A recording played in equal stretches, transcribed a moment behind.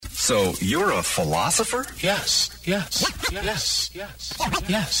So you're a philosopher? Yes.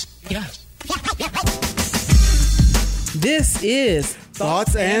 This is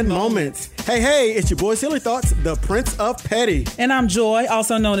Thoughts and Moments. Hey, it's your boy Silly Thoughts, the Prince of Petty. And I'm Joy,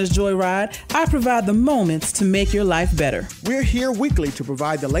 also known as Joyride. I provide the moments to make your life better. We're here weekly to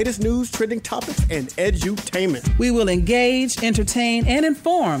provide the latest news, trending topics, and edutainment. We will engage, entertain, and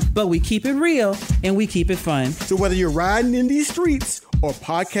inform, but we keep it real and we keep it fun. So whether you're riding in these streets or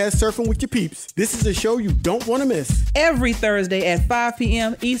podcast surfing with your peeps, this is a show you don't want to miss. Every Thursday at 5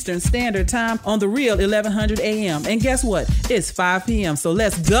 p.m. Eastern Standard Time on The Real 1100 a.m. And guess what? It's 5 p.m., so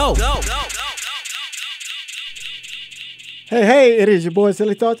let's go. Hey, it is your boy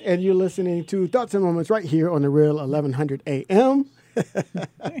Silly Thoughts, and you're listening to Thoughts and Moments right here on The Real 1100 a.m.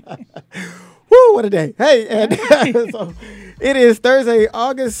 Woo, what a day. Hey, and so it is Thursday,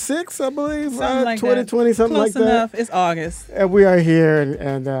 August 6th, I believe, Something like 2020, that. something Close like enough. that. It's August. And we are here,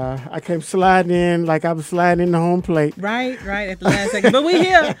 and I came sliding in like I was sliding in the home plate. Right at the last second. But we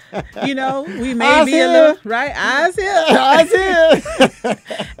here. You know, we may be a little, right? Eyes here. Eyes here.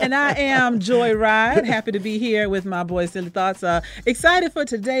 And I am Joyride. Happy to be here with my boy Silly Thoughts. Excited for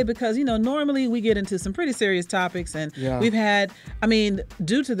today because, you know, normally we get into some pretty serious topics. And we've had,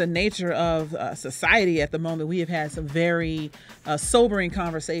 due to the nature of society at the moment, we have had some very sobering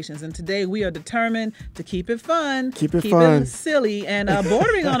conversations. And today we are determined to keep it fun. Keep it silly and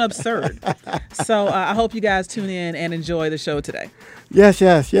bordering on absurd. So I hope you guys tune in and enjoy the show today. Yes.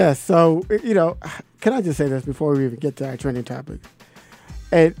 So, you know, can I just say this before we even get to our trending topic?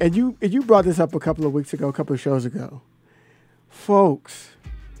 And you brought this up a couple of shows ago. Folks,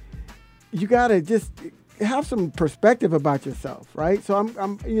 you got to just have some perspective about yourself, right? So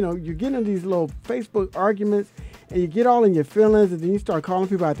I'm you're getting in these little Facebook arguments and you get all in your feelings and then you start calling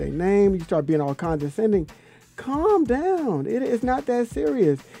people out their name. You start being all condescending. Calm down. It's not that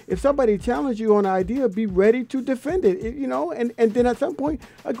serious. If somebody challenges you on an idea, be ready to defend it, and then at some point,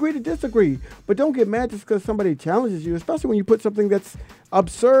 agree to disagree. But don't get mad just because somebody challenges you, especially when you put something that's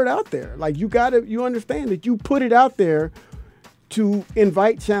absurd out there. Like you understand that you put it out there to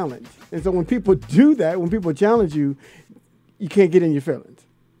invite challenge. And so when people do that, when people challenge you, you can't get in your feelings.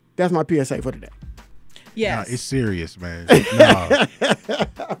 That's my PSA for today. Yes. No, it's serious, man. No,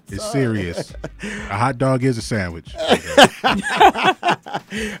 it's serious. A hot dog is a sandwich.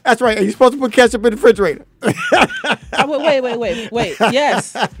 That's right. And you're supposed to put ketchup in the refrigerator. Wait.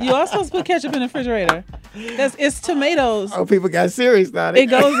 Yes, you are supposed to put ketchup in the refrigerator. It's tomatoes. Oh, people got serious now. It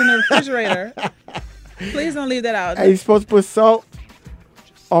goes in the refrigerator. Please don't leave that out. And you're supposed to put salt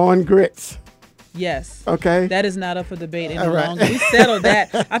on grits. Yes. Okay. That is not up for debate any right. longer. We settled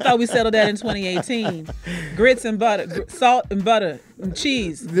that. I thought we settled that in 2018. Grits and butter, salt and butter, and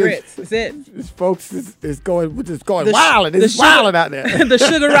cheese, grits. That's it. This folks is going wild. It's wild out there. The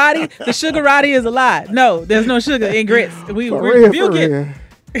sugarati is a lie. No, there's no sugar in grits. We rebuke it.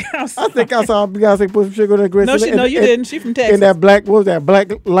 I think I saw Beyonce put some sugar in her grits. No, you didn't. She from Texas. In that Black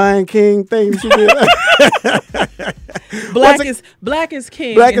Lion King thing she did. Black is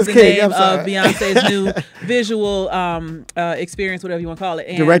King. Black is is the King. name of Beyonce's new visual experience, whatever you want to call it.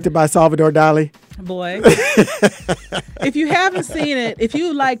 And directed by Salvador Dali. Boy, if you haven't seen it, if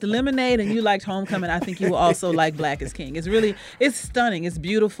you liked Lemonade and you liked Homecoming, I think you will also like Black is King. It's stunning. It's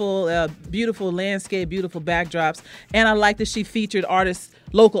beautiful, beautiful landscape, beautiful backdrops, and I like that she featured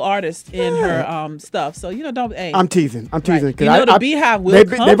local artists in her stuff. So don't. Hey, I'm teasing. Right. The Beehive will.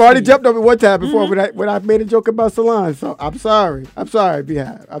 They've already jumped on me one time before when I made a joke about Salon. So I'm sorry,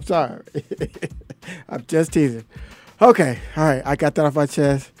 Beehive. I'm sorry. I'm just teasing. Okay, all right. I got that off my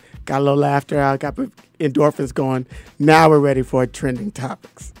chest. Got a little laughter out. Got endorphins going. Now we're ready for trending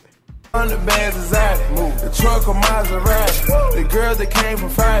topics. 100 bands is out it. The truck of Maserati. The girl that came from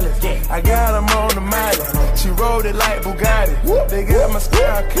Filers. I got them on the mileage. She rode it like Bugatti. They got my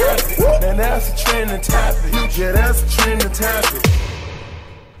style copied. Now that's a trending topic. Yeah, that's a trending topic.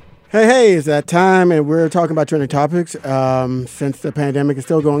 Hey, it's that time, and we're talking about trending topics. Since the pandemic is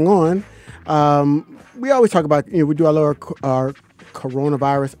still going on, we always talk about, we do our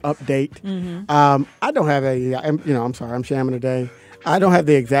coronavirus update. Mm-hmm. I don't have I'm sorry, I'm shamming today. I don't have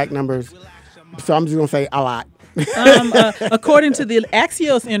the exact numbers, so I'm just going to say a lot. According to the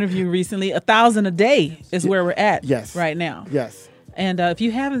Axios interview recently, 1,000 a day is where we're at right now. Yes. And if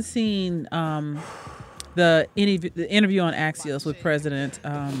you haven't seen the interview on Axios with President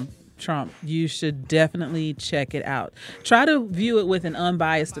Trump, you should definitely check it out. Try to view it with an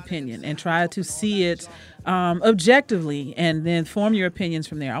unbiased opinion and try to see it objectively and then form your opinions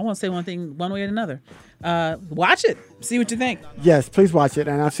from there. I won't say one thing one way or another. Watch it. See what you think. Yes, please watch it.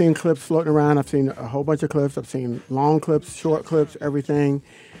 And I've seen clips floating around. I've seen a whole bunch of clips. I've seen long clips, short clips, everything.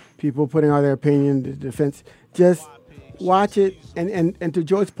 people putting out their opinion, the defense. Just watch it, and to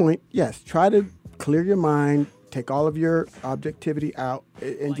Joy's point, yes, try to clear your mind, take all of your objectivity out,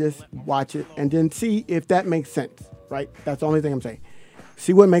 and just watch it, and then see if that makes sense. Right? That's the only thing I'm saying.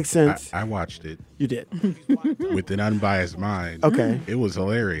 See what makes sense. I watched it You did. with an unbiased mind. Okay. It was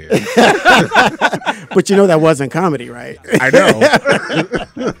hilarious. But you know that wasn't comedy, right? I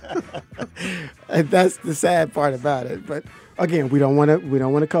know. And that's the sad part about it. But again, we don't want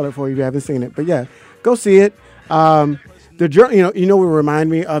to color it for you if you haven't seen it. But yeah, go see it. The journey, you know, what remind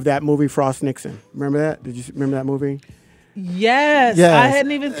me of that movie Frost Nixon. Remember that? Did you remember that movie? Yes. Yes. I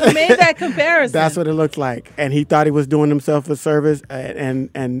hadn't even made that comparison. That's what it looked like. And he thought he was doing himself a service.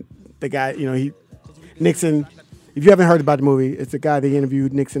 And the guy, Nixon. If you haven't heard about the movie, it's the guy they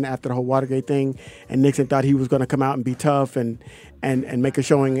interviewed Nixon after the whole Watergate thing, and Nixon thought he was going to come out and be tough and make a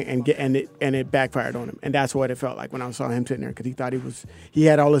showing and it backfired on him, and that's what it felt like when I saw him sitting there because he thought he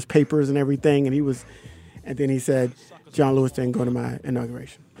had all his papers and everything, and then he said John Lewis didn't go to my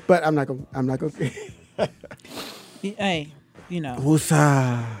inauguration, but I'm not gonna. Hey,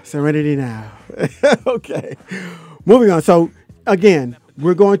 Woosah, serenity now. Okay, moving on. So again,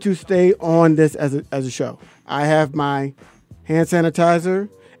 we're going to stay on this as a show. I have my hand sanitizer,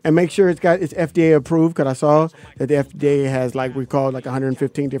 and make sure it's FDA approved, because I saw that the FDA has like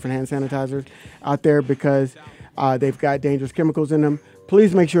 115 different hand sanitizers out there because they've got dangerous chemicals in them.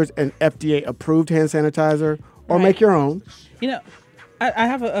 Please make sure it's an FDA approved hand sanitizer, or make your own. I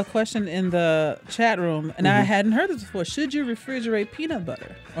have a question in the chat room, and I hadn't heard this before. Should you refrigerate peanut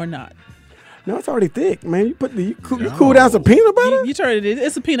butter or not? No, it's already thick, man. You cool down some peanut butter. You turn it.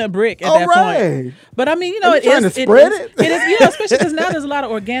 It's a peanut brick at that right. point. But I mean, Are you trying to spread it? It is, especially because now there's a lot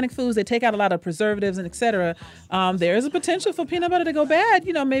of organic foods. They take out a lot of preservatives and et cetera. There is a potential for peanut butter to go bad.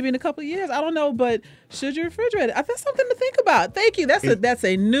 Maybe in a couple of years. I don't know, but should you refrigerate it? That's something to think about. Thank you. That's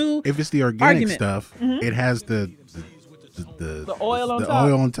a new. If it's the organic argument. stuff, it has the oil on top.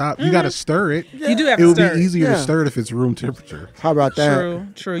 oil on top. You got to stir it. You do have It to would stir be it. easier to stir it if it's room temperature. How about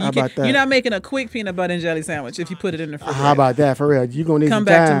that? True. How about that? You're not making a quick peanut butter and jelly sandwich if you put it in the refrigerator. How about that? For real, you gonna need Come some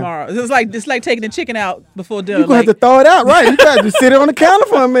back time. tomorrow. It's like taking the chicken out before dinner. You're gonna have to throw it out, right? You got to sit it on the counter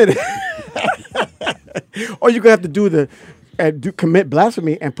for a minute, or you're gonna have to commit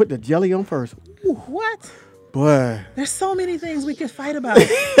blasphemy and put the jelly on first. What? Boy, There's so many things we could fight about.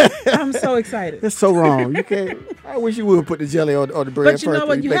 I'm so excited. that's so wrong. You can't. I wish you would put the jelly on the bread But first. you know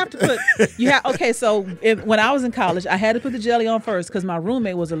what? You make- have to put. Okay, so when I was in college, I had to put the jelly on first because my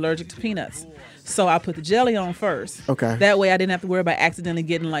roommate was allergic to peanuts. So I put the jelly on first. Okay. That way I didn't have to worry about accidentally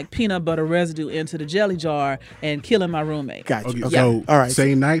getting peanut butter residue into the jelly jar and killing my roommate. Gotcha. Okay, Okay. so All right.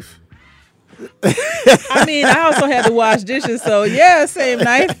 same knife. I mean, I also had to wash dishes, so yeah, same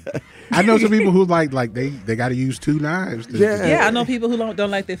knife. I know some people who like they got to use two knives. Yeah, I know people who don't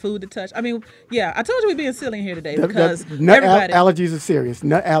like their food to touch. I mean, yeah, I told you we're being silly in here today The because nut everybody. allergies are serious.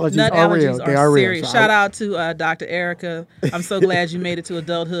 Nut allergies Nut are allergies real. They are real. serious. So Shout out to Dr. Erica. I'm so glad you made it to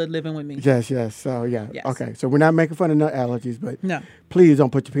adulthood living with me. Yes. So yeah. Yes. Okay. So we're not making fun of nut allergies, but No. please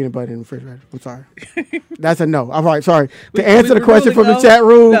don't put your peanut butter in the refrigerator. I'm sorry. That's a no. All right. Sorry. We- To answer we the question from ruling the chat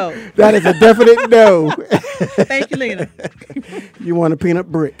room, no. that is a definite no. Thank you, Lena. You want a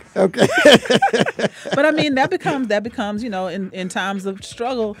peanut brick? Okay. But I mean, that becomes, in times of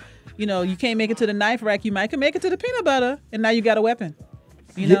struggle, you can't make it to the knife rack. You might can make it to the peanut butter, and now you got a weapon.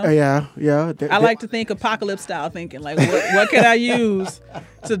 Yeah. I like to think apocalypse style thinking. Like, what can I use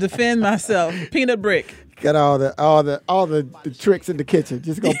to defend myself? Peanut brick. Got all the tricks in the kitchen.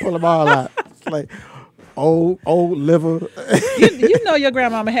 Just gonna pull them all out. It's like old liver. You know your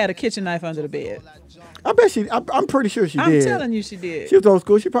grandmama had a kitchen knife under the bed. I bet I'm pretty sure she I'm did. telling you, she did. She was old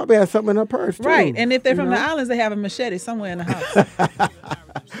school. She probably had something in her purse too. Right, and if they're you from know? the islands, they have a machete somewhere in the house.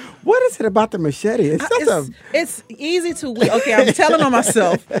 What is it about the machete? It's easy to wield. Okay, I'm telling on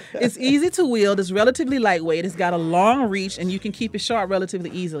myself. It's easy to wield. It's relatively lightweight. It's got a long reach, and you can keep it sharp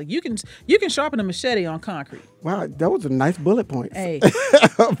relatively easily. You can sharpen a machete on concrete. Wow, that was a nice bullet point. Hey,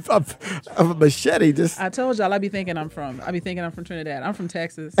 of a machete. Just I told y'all I be thinking I'm from Trinidad. I'm from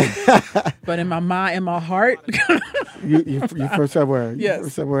Texas, but in my mind, in my heart, you from somewhere. Yes. You from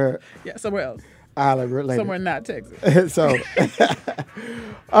somewhere. yeah, somewhere else, Island related. somewhere not Texas. So,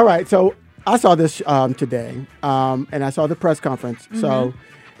 all right. So I saw this today, and I saw the press conference. Mm-hmm. So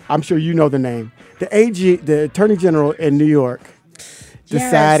I'm sure you know the name. The AG, the Attorney General in New York,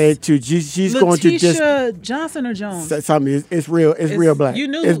 decided to. She's going to just Letitia Johnson or Jones. say something. It's real. It's real black. You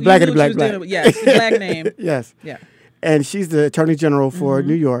knew. It's you black knew and what black. you was Black. dealing with. Yeah, it's a black name. Yes. Yeah. And she's the Attorney General for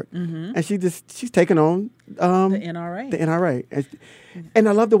New York, and she's taking on The NRA. the NRA, and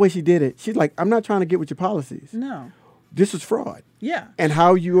I love the way she did it. She's like, I'm not trying to get with your policies. No. this is fraud. Yeah. And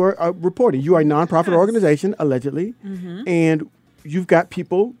how you are reporting. You are a nonprofit organization, allegedly, and you've got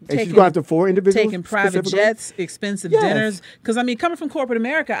people, and she's going after 4 individuals. Taking private jets, expensive dinners. Because, I mean, coming from corporate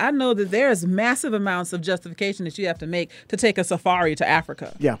America, I know that there's massive amounts of justification that you have to make to take a safari to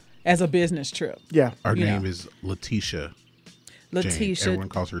Africa. Yeah. As a business trip. Yeah. Her name is Letitia. James. Everyone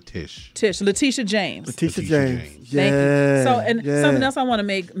calls her Tish. Letitia James. Letitia James. Thank you. So, and something else I want to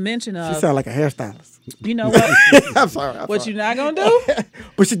make mention of. She sounds like a hairstylist. You know what? I'm sorry. What you not going to do?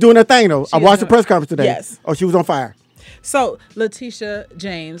 But she's doing her thing, though. I watched the press conference today. Yes. Oh, she was on fire. So Letitia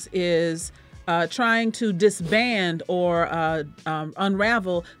James is trying to disband or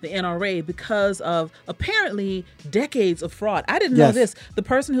unravel the NRA because of apparently decades of fraud. I didn't know this. The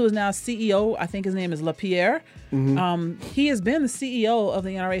person who is now CEO, I think his name is LaPierre, he has been the CEO of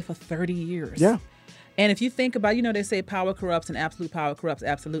the NRA for 30 years. Yeah. And if you think about, they say power corrupts and absolute power corrupts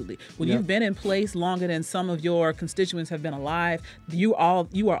absolutely. When you've been in place longer than some of your constituents have been alive, you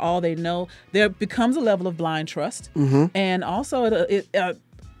are all they know. There becomes a level of blind trust, and also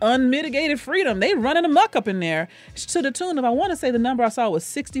unmitigated freedom. They running amok up in there to the tune of, I want to say the number I saw was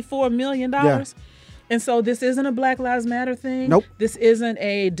 $64 million. Yeah. And so this isn't a Black Lives Matter thing. Nope. This isn't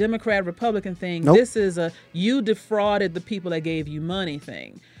a Democrat-Republican thing. Nope. This is a you defrauded the people that gave you money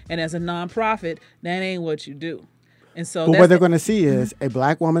thing. And as a nonprofit, that ain't what you do. And so but what they're going to see is a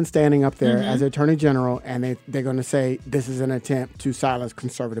Black woman standing up there as Attorney General, and they're going to say this is an attempt to silence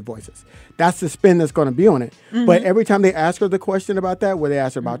conservative voices. That's the spin that's going to be on it. But every time they ask her the question about that, where they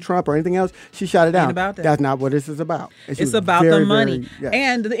ask her about Trump or anything else, she shot it down. About that. That's not what this is about. It's about the money.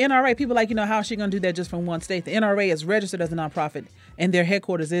 And the NRA, people like, how is she going to do that just from one state? The NRA is registered as a nonprofit, and their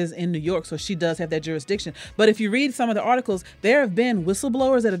headquarters is in New York, so she does have that jurisdiction. But if you read some of the articles, there have been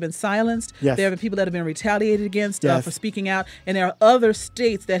whistleblowers that have been silenced. Yes. There have been people that have been retaliated against for speaking out. And there are other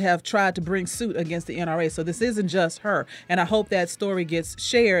states that have tried to bring suit against the NRA. So this isn't just her. And I hope that story gets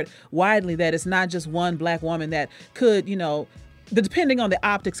shared widely, that it's not just one Black woman that could, depending on the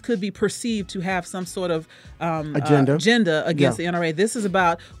optics, could be perceived to have some sort of agenda against the NRA. This is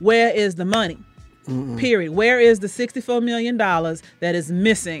about where is the money? Period. Where is the $64 million that is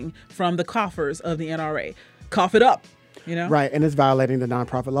missing from the coffers of the NRA? Cough it up, Right, and it's violating the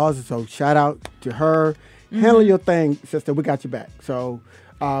nonprofit laws. So shout out to her. Handle your thing, sister. We got your back. So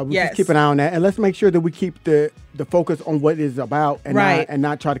we just keep an eye on that, and let's make sure that we keep the focus on what it's about, and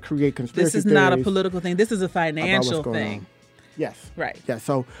not try to create conspiracy This is theories not a political thing. This is a financial thing. On. Yes. Right. Yeah.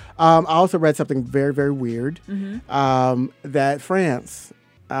 So I also read something very, very weird that France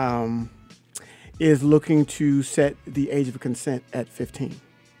is looking to set the age of consent at 15.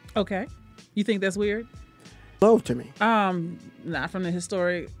 Okay. You think that's weird? Low to me. Not from the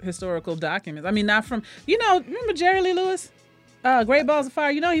historical documents. I mean, not from, remember Jerry Lee Lewis? Great Balls of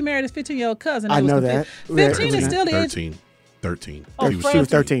Fire. He married his 15-year-old cousin. I know that. 15 is still the age. 13. Oh, she was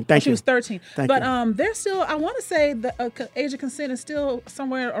 13. Thank you. She was 13. Thank but you. There's still, I want to say the age of consent is still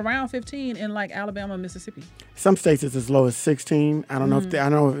somewhere around 15 in like Alabama, Mississippi. Some states it's as low as 16. I don't know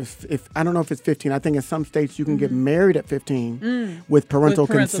if I don't know if it's 15. I think in some states you can get married at 15 with parental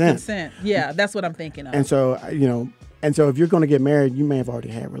consent. Yeah, that's what I'm thinking of. And so And so if you're going to get married, you may have already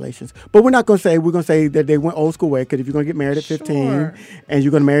had relations. But we're going to say that they went old school way, because if you're going to get married at 15 and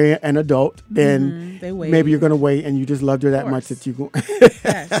you're going to marry an adult, then maybe you're going to wait, and you just loved her that much that you go.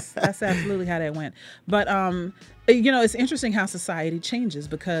 Yes, that's absolutely how that went. But, it's interesting how society changes,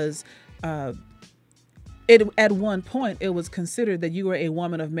 because at one point, it was considered that you were a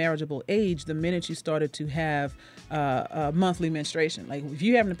woman of marriageable age the minute you started to have a monthly menstruation. Like, if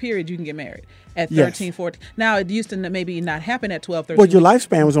you're having a period, you can get married at 13, 14. Now, it used to maybe not happen at 12, 13. Well, your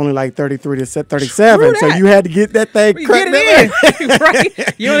lifespan was only like 33 to 37, so you had to get that thing get it in.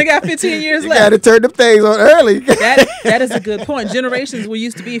 Right? You only got 15 years left. You got to turn them things on early. That is a good point. Generations were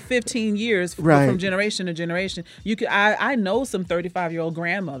used to be 15 years from generation to generation. I know some 35-year-old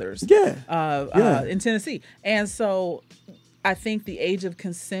grandmothers in Tennessee. And so I think the age of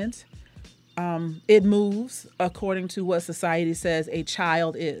consent, it moves according to what society says a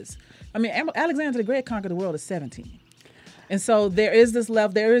child is. I mean, Alexander the Great conquered the world at 17. And so there is this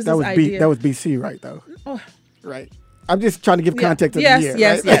level, there is this idea. That was BC, right, though? Oh. Right. I'm just trying to give context of the year.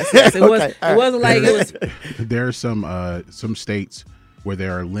 Yes. It wasn't like it was. There are some states where they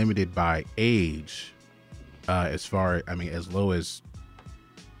are limited by age, as low as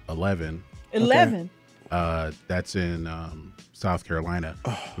 11. 11? That's in South Carolina.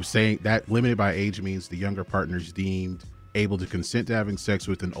 Who's saying that limited by age means the younger partner is deemed able to consent to having sex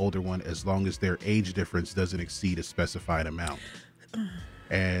with an older one as long as their age difference doesn't exceed a specified amount.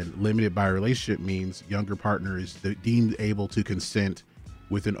 And limited by relationship means younger partner is deemed able to consent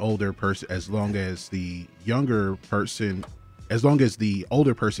with an older person as long as the older person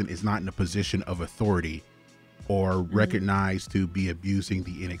is not in a position of authority or recognized to be abusing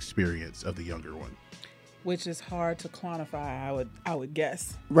the inexperience of the younger one. Which is hard to quantify, I would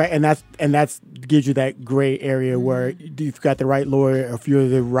guess. Right, and that's gives you that gray area where if you've got the right lawyer, if you're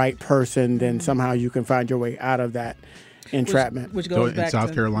the right person, then somehow you can find your way out of that entrapment. Which goes back in South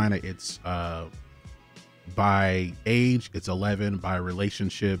to Carolina, it's by age, it's 11. By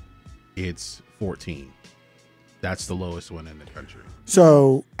relationship, it's 14. That's the lowest one in the country.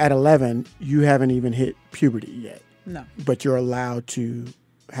 So at 11, you haven't even hit puberty yet. No. But you're allowed to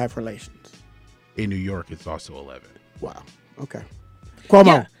have relations. In New York, it's also 11. Wow. Okay.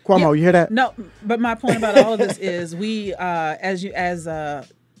 Cuomo, you hear that? No, but my point about all of this is we, as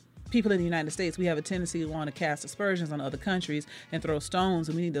people in the United States, we have a tendency to want to cast aspersions on other countries and throw stones,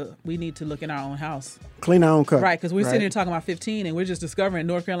 and we need to look in our own house. Clean our own cup. Right, because we're sitting here talking about 15, and we're just discovering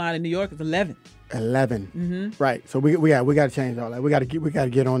North Carolina and New York is 11. 11. Mm-hmm. Right. So we got to change all that. We got to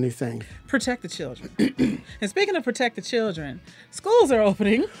get on these things. Protect the children. And speaking of protect the children, schools are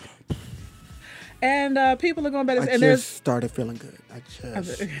opening. And people are going back. I just started feeling good.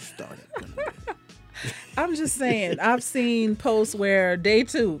 I'm just saying, I've seen posts where day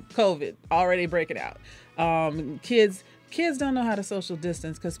 2, COVID, already breaking out. Kids don't know how to social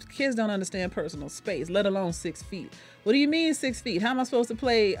distance because kids don't understand personal space, let alone 6 feet. What do you mean 6 feet? How am I supposed to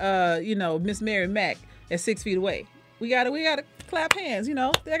play, Miss Mary Mack at 6 feet away? We gotta clap hands,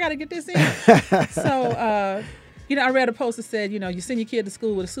 I gotta get this in. So, I read a post that said, you send your kid to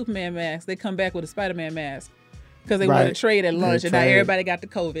school with a Superman mask, they come back with a Spider-Man mask because they want to trade at lunch, and now everybody got the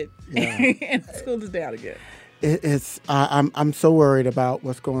COVID, and school is down again. I'm so worried about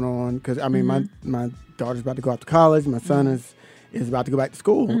what's going on because my daughter's about to go out to college, my son is about to go back to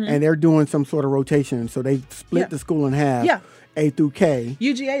school, and they're doing some sort of rotation, so they split the school in half. Yeah. A through K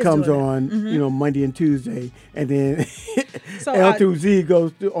UGA comes on, Monday and Tuesday, and then L through Z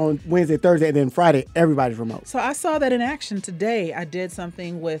goes on Wednesday, Thursday, and then Friday, everybody's remote. So I saw that in action today. I did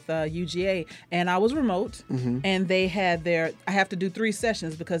something with UGA, and I was remote, and they had I have to do 3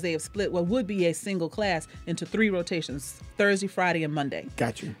 sessions because they have split what would be a single class into 3 rotations, Thursday, Friday, and Monday.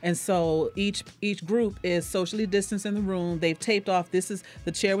 Got you. And so each group is socially distanced in the room. They've taped off. This is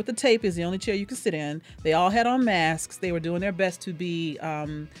the chair with the tape is the only chair you can sit in. They all had on masks. They were doing their best to be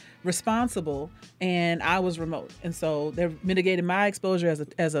responsible, and I was remote, and so they're mitigating my exposure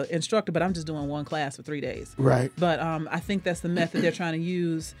as an instructor, but I'm just doing 1 class for 3 days. Right. But I think that's the method they're trying to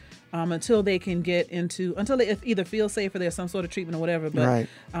use until they can until they either feel safe or there's some sort of treatment or whatever. But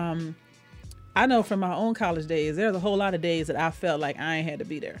I know from my own college days, there's a whole lot of days that I felt like I ain't had to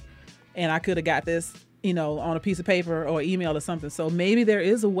be there, and I could have got this on a piece of paper or email or something. So maybe there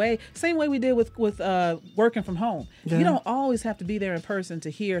is a way, same way we did with working from home. Yeah. You don't always have to be there in person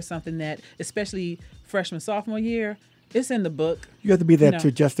to hear something that, especially freshman, sophomore year, it's in the book. You have to be there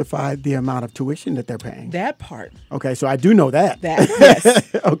to justify the amount of tuition that they're paying. That part. Okay, so I do know that.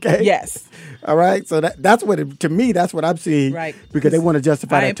 Yes. Okay. Yes. All right. So that's what to me, that's what I'm seeing. Right. Because they want to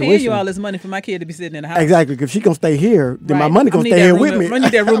justify that tuition. I ain't paying you all this money for my kid to be sitting in the house. Exactly. Because she's gonna stay here, then my money gonna stay here with me. I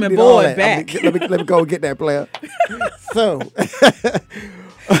need that room and board back. Let me go get that player. So.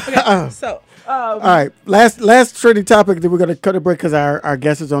 Okay. So. All right, last trending topic that we're going to cut a break because our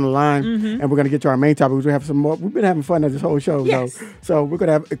guest is on the line, and we're going to get to our main topic. We have some more. We've been having fun at this whole show, so we're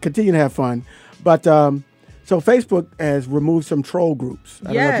going to continue to have fun. But so Facebook has removed some troll groups.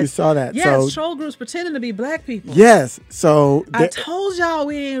 I don't know if you saw that. Yes, troll groups pretending to be black people. Yes, so I told y'all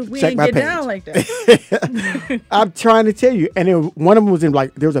we ain't get down like that. I'm trying to tell you, and one of them was in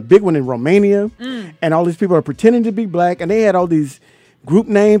there was a big one in Romania, and all these people are pretending to be black, and they had all these group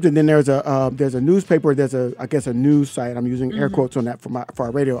names, and then there's a newspaper, I guess a news site. I'm using air quotes on that for our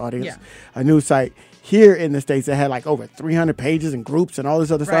radio audience. Yeah. A news site here in the States that had over 300 pages and groups and all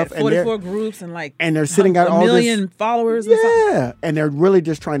this other stuff. 44 groups and they're sitting out all a million followers. Yeah, and they're really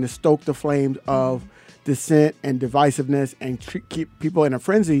just trying to stoke the flames of dissent and divisiveness and keep people in a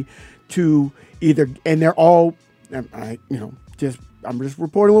frenzy to and they're all, I'm just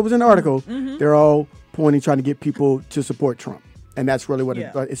reporting what was in the article. They're all trying to get people to support Trump. And that's really what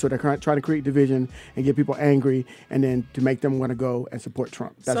so they're trying to create division and get people angry and then to make them want to go and support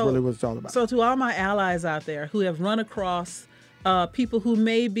Trump. That's really what it's all about. So to all my allies out there who have run across people who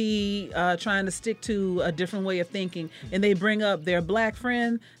may be trying to stick to a different way of thinking, and they bring up their black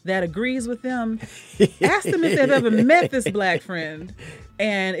friend that agrees with them, ask them if they've ever met this black friend.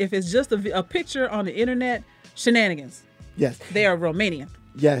 And if it's just a picture on the internet, shenanigans. Yes. They are Romanian.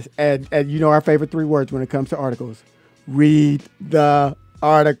 Yes. And our favorite 3 words when it comes to articles. Read the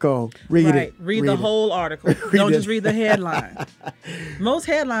article. Read it. Read the whole article. Don't it. just read the headline. Most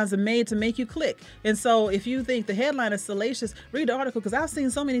headlines are made to make you click. And so if you think the headline is salacious, read the article, because I've seen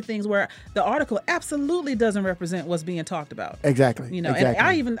so many things where the article absolutely doesn't represent what's being talked about. Exactly. You know, exactly.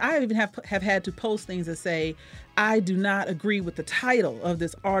 and I even have had to post things that say, I do not agree with the title of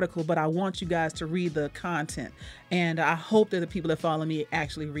this article, but I want you guys to read the content. And I hope that the people that follow me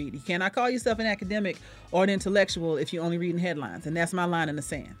actually read. You cannot call yourself an academic or an intellectual if you're only reading headlines. And that's my line in the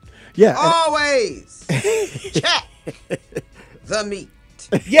sand. Yeah. Always check the meat.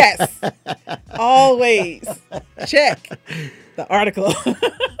 Yes. Always check the article.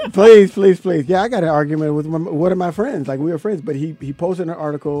 Please. Yeah, I got an argument with one of my friends. Like, we were friends, but he posted an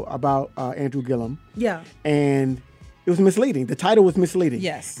article about Andrew Gillum. Yeah. And it was misleading. The title was misleading.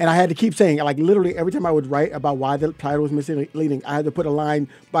 Yes. And I had to keep saying, like, literally every time I would write about why the title was misleading, I had to put a line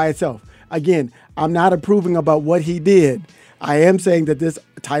by itself. Again, I'm not approving about what he did. I am saying that this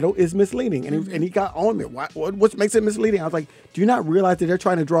title is misleading. And he got on me. What makes it misleading? I was like, do you not realize that they're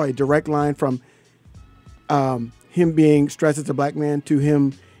trying to draw a direct line from him being stressed as a black man to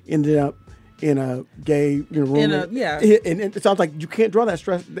him ended up in a gay room? And it sounds like you can't draw that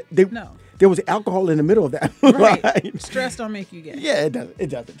stress. No. There was alcohol in the middle of that. Right. Stress don't make you gay. Yeah, it doesn't.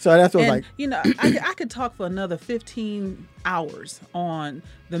 It doesn't. So that's what I was like. You know, I could talk for another 15 hours on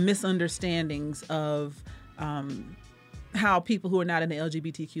the misunderstandings of how people who are not in the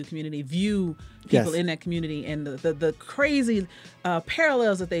LGBTQ community view people in that community, and the crazy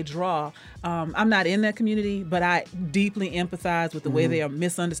parallels that they draw. I'm not in that community, but I deeply empathize with the way they are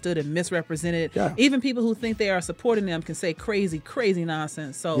misunderstood and misrepresented. Yeah. Even people who think they are supporting them can say crazy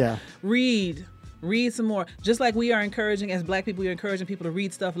nonsense. So read some more. Just like we are encouraging, as black people, we're encouraging people to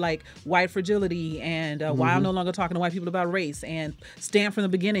read stuff like White Fragility and Why I'm No Longer Talking to White People About Race and Stand From the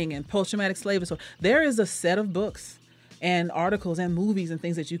Beginning and Post-Traumatic Slave Disorder. There is a set of books and articles and movies and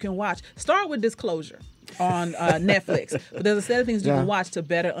things that you can watch. Start with Disclosure on Netflix. But there's a set of things you can watch to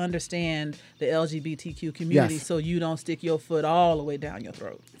better understand the LGBTQ community so you don't stick your foot all the way down your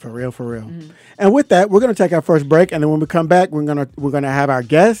throat. For real. And with that, we're going to take our first break, and then when we come back, we're going to have our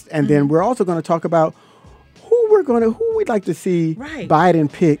guest, and then we're also going to talk about who we'd like to see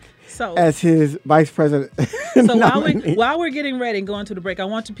Biden pick as his vice president. So while we're getting ready and going to the break, I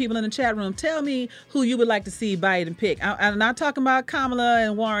want you people in the chat room, tell me who you would like to see Biden pick. I'm not talking about Kamala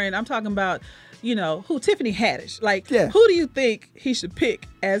and Warren. I'm talking about, who Tiffany Haddish. Who do you think he should pick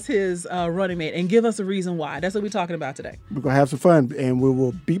as his running mate? And give us a reason why. That's what we're talking about today. We're going to have some fun, and we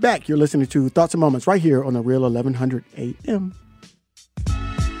will be back. You're listening to Thoughts and Moments right here on the Real 1100 AM.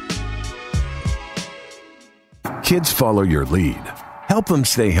 Kids follow your lead. Help them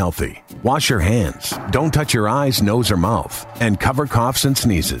stay healthy. Wash your hands. Don't touch your eyes, nose, or mouth. And cover coughs and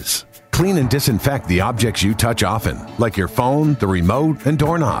sneezes. Clean and disinfect the objects you touch often, like your phone, the remote, and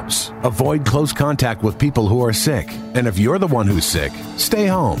doorknobs. Avoid close contact with people who are sick. And if you're the one who's sick, stay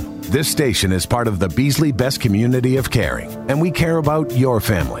home. This station is part of the Beasley Best Community of Caring, and we care about your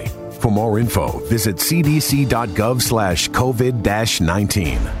family. For more info, visit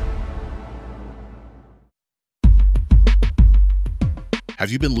cdc.gov/COVID-19. Have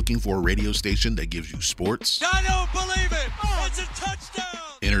you been looking for a radio station that gives you sports? I don't believe it! It's a touchdown!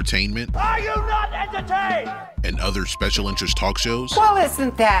 Entertainment? Are you not entertained? And other special interest talk shows? Well,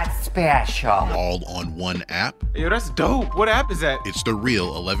 isn't that special? All on one app? Yo, that's dope. What app is that? It's the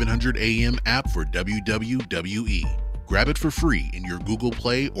Real 1100 AM app for WWE. Grab it for free in your Google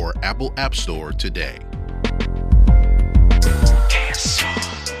Play or Apple App Store today.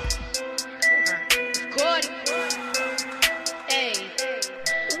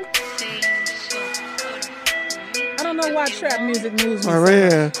 I don't know why trap music moves me.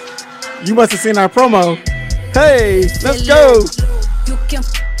 Maria, you must have seen our promo. Hey, let's go. You can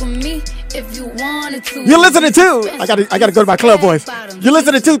with me if you wanted to. You're listening to. I gotta go to my club voice. You're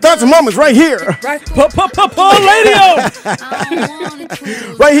listening to Thoughts and Moments right here. Right, radio.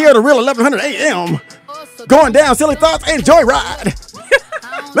 Right here at the Real 1100 AM. Going down, silly thoughts and joyride.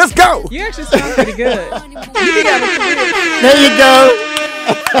 Let's go. You actually sound pretty good. There you go.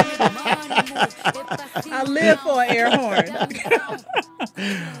 I live for an air horn.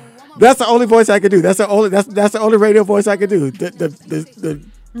 That's the only voice I could do. That's the only radio voice I could do.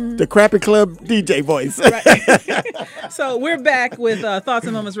 The crappy club DJ voice. Right. So we're back with Thoughts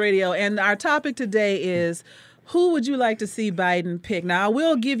and Moments Radio, and our topic today is, who would you like to see Biden pick? Now, I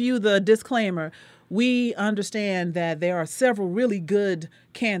will give you the disclaimer. We understand that there are several really good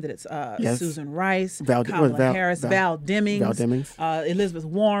candidates. Susan Rice, Kamala Harris, Val Demings, Elizabeth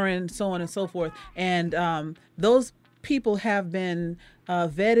Warren, so on and so forth. And those people have been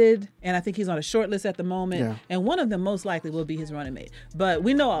vetted, and I think he's on a short list at the moment. Yeah. And one of them most likely will be his running mate. But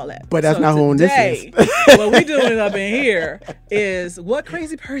we know all that. But that's not who on this today, is. what we're doing up in here is, what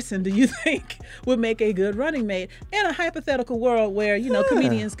crazy person do you think would make a good running mate in a hypothetical world where,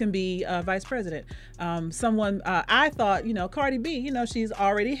 comedians can be vice president? I thought, Cardi B, she's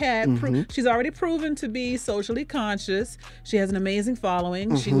already she's already proven to be socially conscious. She has an amazing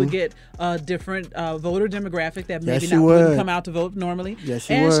following. She would get a different voter demographic that maybe wouldn't come out to vote normally. Yes,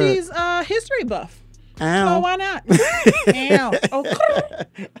 she and would. She's history buff. Ow. So why not? Ow.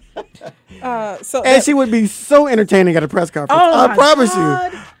 Okay. And she would be so entertaining at a press conference. Oh, I promise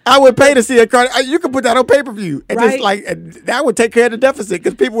God. you. I would pay to see a Cardi. You could put that on pay-per-view. And Right. that would take care of the deficit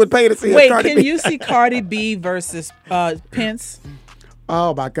because people would pay to see a Cardi B. Wait, can you see Cardi B versus Pence?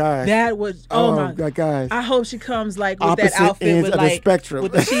 Oh my God. That was my God. I hope she comes with Opposite that outfit ends with of the spectrum.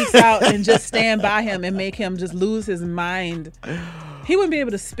 with the cheeks out and just stand by him and make him just lose his mind. He wouldn't be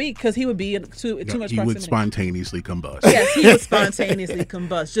able to speak because he would be in too much proximity. He would spontaneously combust. Yes, he would spontaneously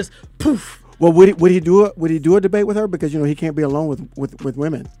combust. Just poof. Well, would he do a debate with her because he can't be alone with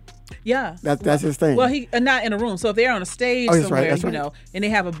women. Yeah, that's his thing. Well, he not in a room. So if they're on a stage somewhere, that's right. and they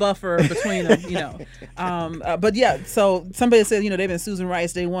have a buffer between them, But yeah, so somebody said, they've been Susan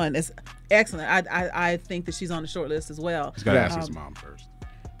Rice day one. It's excellent. I think that she's on the short list as well. He's got to ask his mom first.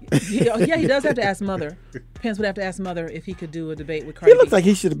 He does have to ask Mother. Pence would have to ask Mother if he could do a debate with Cardi He looks B. like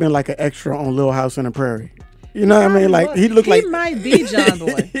he should have been like an extra on Little House on the Prairie. You know what I mean? Like he looked like he might be John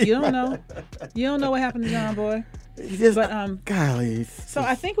Boy. You don't know. You don't know what happened to John Boy. Golly. So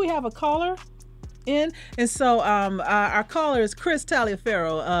I think we have a caller in, and so our caller is Chris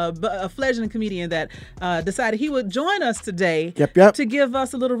Taliaferro, a fledgling comedian that decided he would join us today. Yep. To give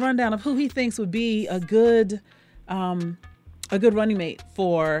us a little rundown of who he thinks would be a good running mate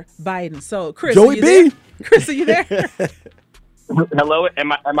for Biden. So Chris, Joey are you B. there? Chris, are you there? Hello,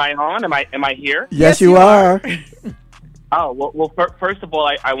 am I on? Am I here? Yes, you are. Oh, well first of all,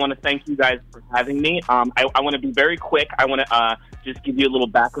 I want to thank you guys for having me. I want to be very quick. I want to just give you a little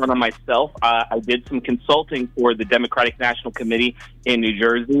background on myself. I did some consulting for the Democratic National Committee in New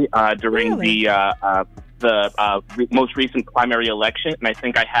Jersey during the most recent primary election, and I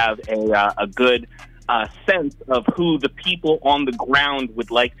think I have a good sense of who the people on the ground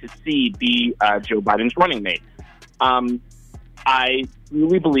would like to see be Joe Biden's running mate. I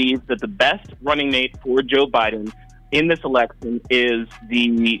really believe that the best running mate for Joe Biden in this election is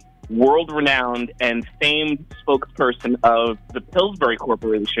the world-renowned and famed spokesperson of the Pillsbury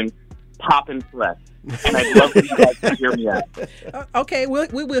Corporation, Poppin' Fresh. And I'd love for you guys to hear me out. Okay,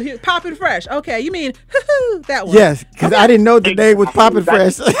 we'll hear Poppin' Fresh. Okay, you mean that one? Yes, because I didn't know the name was Poppin'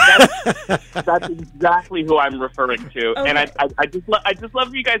 Fresh. That's exactly who I'm referring to. Okay. And I just love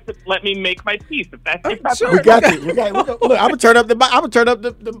for you guys to let me make my piece. If that's sure. We got you. Look, I'm gonna turn up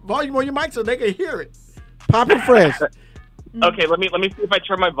the volume on your mic so they can hear it. Poppin' Fresh. Okay, let me see if I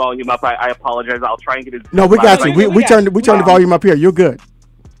turn my volume up. I apologize. I'll try and get it. No, we got you. We turned the volume up here. You're good.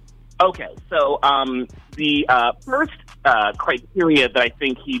 Okay, so the first criteria that I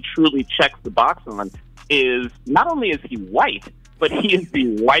think he truly checks the box on is not only is he white, but he is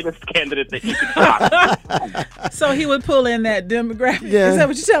the whitest candidate that you could find. So he would pull in that demographic. Yeah. Is that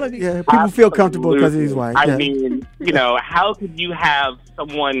what you're telling me? Yeah, people feel comfortable because he's white. I mean, how could you have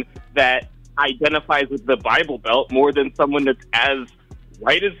someone that identifies with the Bible Belt more than someone that's as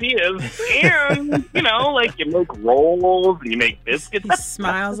white as he is? And, you make rolls and you make biscuits. He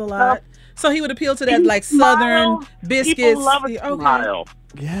smiles a lot. So he would appeal to that, Southern biscuits. People love a smile.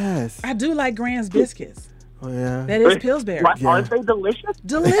 Yes. I do like Grand's biscuits. Oh, yeah. That is Pillsbury. Aren't they delicious?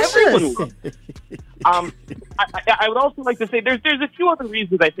 Delicious. I would also like to say there's a few other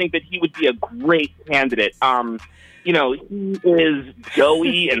reasons I think that he would be a great candidate. He is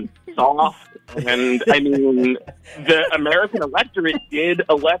doughy and soft, and I mean, the American electorate did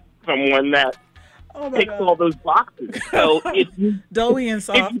elect someone that ticks all those boxes. So if you doughy and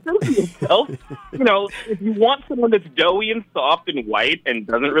soft, if you think to yourself, if you want someone that's doughy and soft and white and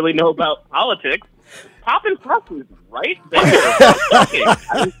doesn't really know about politics, Poppin' Fresh is right there.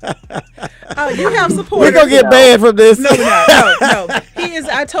 You have support. We're gonna get banned from this. No. He is.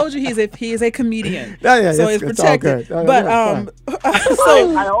 I told you he is a comedian. So it's protected. But I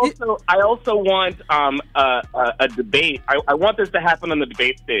also want a debate. I want this to happen on the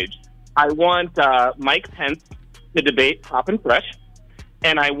debate stage. I want Mike Pence to debate Poppin' Fresh,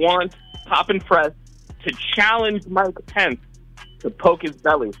 and I want Poppin' Fresh to challenge Mike Pence to poke his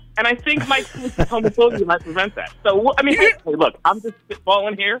belly. And I think Mike Pence's homophobia might prevent that. So, I mean, hey, look, I'm just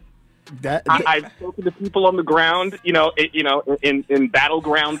spitballing here. I've spoken to people on the ground, in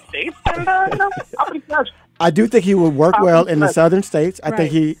battleground states, and Poppin' Fresh. I do think he would work well in the southern states. I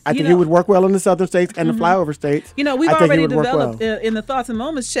think he would work well in the southern states and the flyover states. You know, we've already developed in the Thoughts and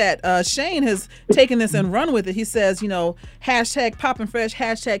Moments chat. Shane has taken this and run with it. He says, you know, hashtag Poppin' Fresh,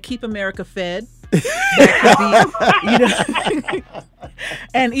 hashtag Keep America Fed. That could be, you know.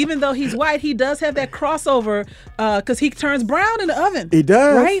 And even though he's white, he does have that crossover because he turns brown in the oven. He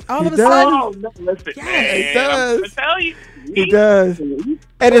does, right? All of a sudden, oh, no, listen, yes, he does. I'm gonna tell you. He does.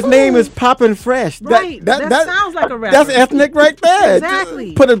 And his name is Poppin' Fresh. Right. That sounds like a rapper. That's ethnic right there.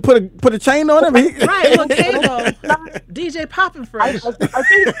 Exactly. Put a chain on him. Right. Well, DJ Poppin' Fresh.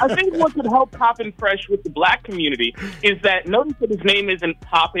 I think what could help Poppin' Fresh with the black community is that notice that his name isn't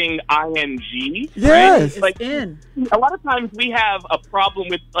popping ing. Yes. Right? Like in. A lot of times we have a problem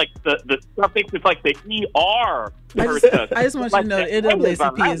with like the suffix with like the ER. I just want you to know the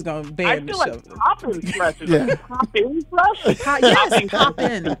NAACP is going to ban the show. I feel like Poppin' Fresh is Poppin' Fresh. Yes, pop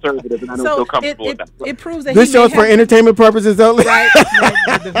in. Conservative, and I don't feel comfortable with that. It proves that this show's for entertainment purposes only. Right.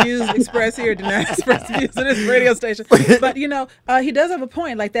 The views expressed here do not express the views of this radio station. But you know, he does have a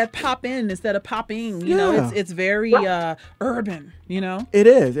point. Like that pop in instead of popping. You know, it's very urban. You know, it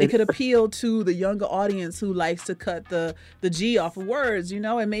is. It could appeal to the younger audience who likes to cut the G off of words. You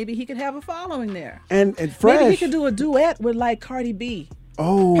know, and maybe he could have a following there. And Fresh. Maybe he could do a duet with like Cardi B.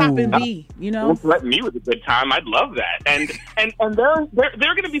 Oh, Poppin' B, you know. Don't threaten me with a good time. I'd love that. And there are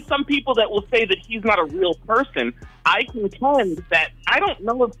going to be some people that will say that he's not a real person. I contend that I don't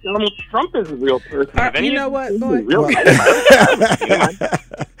know if Donald Trump is a real person. You know what, boy?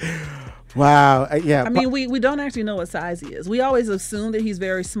 Wow. Yeah. I mean, we don't actually know what size he is. We always assume that he's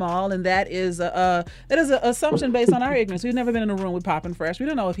very small, and that is an assumption based on our ignorance. We've never been in a room with Poppin' Fresh. We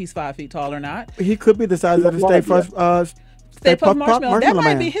don't know if he's 5 feet tall or not. He could be the size of the Stay Puft Marshmallow. That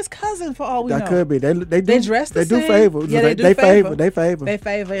might be his cousin for all we know. That could be. They dress the same. They do favor. Yeah, they favor. They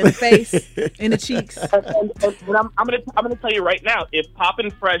favor in the face, in the cheeks. And I'm gonna tell you right now, if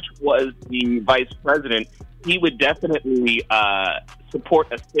Poppin' Fresh was the vice president, he would definitely support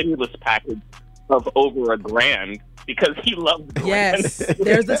a stimulus package of over $1,000 because he loves brands. Yes,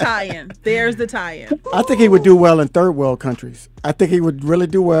 there's the tie-in. I think he would do well in third world countries. I think he would really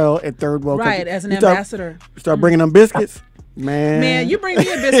do well in third world countries. Right, as an ambassador. Start bringing them biscuits. Man, you bring me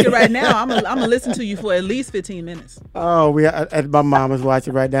a biscuit right now, I'm gonna listen to you for at least 15 minutes. Oh, my mom is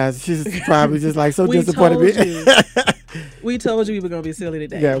watching right now. She's probably just like so disappointed. We told you we were gonna be silly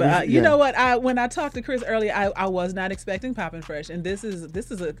today. Yeah, but you know what? When I talked to Chris earlier, I was not expecting Poppin' Fresh, and this is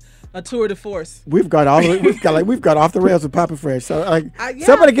a tour de force. We've got off the rails with Poppin' Fresh. So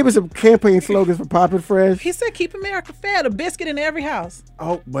somebody give me some campaign slogans for Poppin' Fresh. He said, "Keep America fed." A biscuit in every house.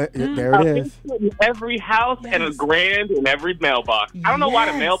 Oh, but there it is. In every house and $1,000 in every mailbox. I don't know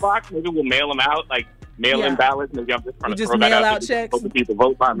why the mailbox. Maybe we'll mail them out like mail-in ballots. Maybe I'm just trying to throw that out. Out checks. People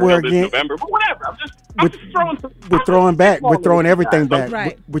vote by mail this November, but whatever. I'm just throwing. We're throwing back. We're throwing everything back.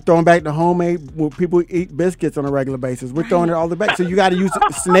 Right. We're throwing back the homemade. When people eat biscuits on a regular basis, we're throwing it all the back. So you got to use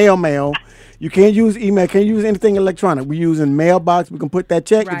snail mail. You can't use email. Can't use anything electronic. We're using mailbox. We can put that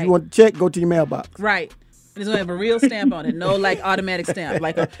check. Right. If you want the check, go to your mailbox. Right. It's gonna have a real stamp on it. No, like automatic stamp,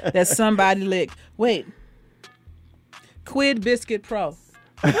 like that somebody licked. Wait. Quid Biscuit Pro.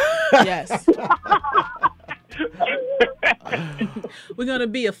 Yes. We're gonna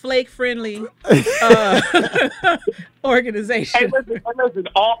be a flake-friendly organization. Hey, listen,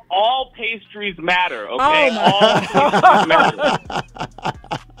 all pastries matter. Okay, all pastries matter.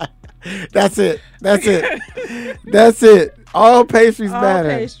 That's it. All pastries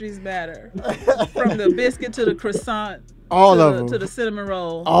matter. All pastries matter. From the biscuit to the croissant. All of them. To the cinnamon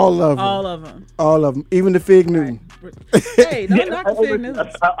roll. All of them. Even the Fig Newton. Hey, don't knock the Fig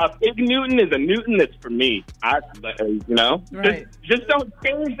Newtons. A Fig Newton is a Newton that's for me. Right. Just don't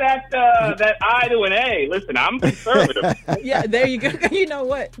change that I to an A. Listen, I'm conservative. Yeah, there you go. You know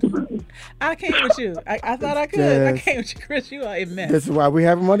what? I came with you. I thought I could. Yes. I came with you, Chris. You are a mess. This is why we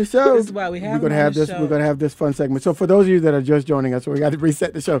have him on the show. This is why we have him on the show. We're going to have this fun segment. So for those of you that are just joining us, we got to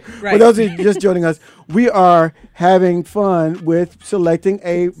reset the show. Right. For those of you just joining us, we are having fun with selecting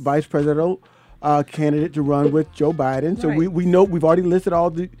a vice presidential candidate to run with Joe Biden. So we know we've already listed all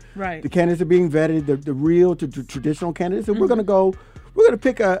the candidates are being vetted, the real to traditional candidates. And we're going to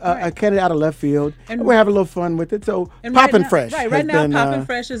pick a candidate out of left field, and we're having a little fun with it. So Poppin' Fresh. Right now, Poppin'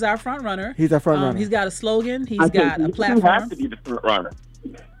 Fresh is our front runner. He's our front runner. He's got a slogan. He's got a platform. He has to be the front runner.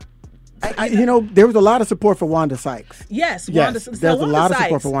 There was a lot of support for Wanda Sykes. Yes, there's a lot of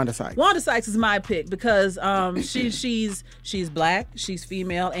support for Wanda Sykes. Wanda Sykes is my pick because she's black, she's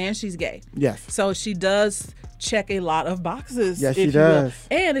female, and she's gay. Yes. So she does check a lot of boxes. Yes, she does.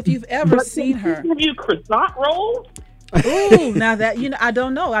 And if you've ever seen her, give you croissant rolls. Ooh, now that I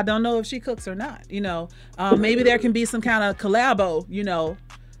don't know. I don't know if she cooks or not. Maybe there can be some kind of collabo.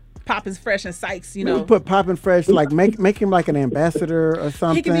 Poppin' Fresh and Sykes. Put Poppin' Fresh, like make him like an ambassador or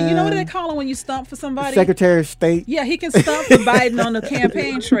something. He can be. You know what they call him when you stump for somebody? Secretary of State. Yeah, he can stump for Biden on the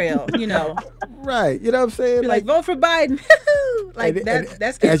campaign trail. Right. You know what I'm saying? Be like vote for Biden.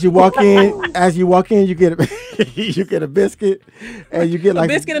 That's as you walk in, you get a biscuit, and you get like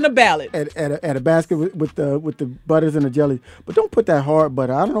a biscuit and a ballot, and a basket with the butters and the jelly. But don't put that hard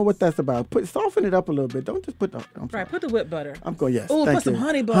butter. I don't know what that's about. Soften it up a little bit. Don't just put the put the whipped butter. I'm going yes. Oh, put some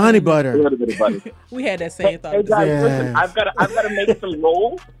honey butter. Honey butter. A little bit of butter. We had that same thought. Hey guys, listen. I've got to make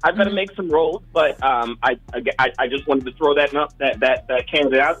some rolls. But I just wanted to throw that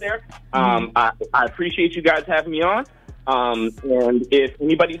candidate out there. I appreciate you guys having me on. And if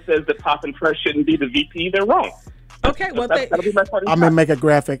anybody says that Poppin' Fresh shouldn't be the VP, they're wrong. Okay, well, that'll be my party. I'm gonna make a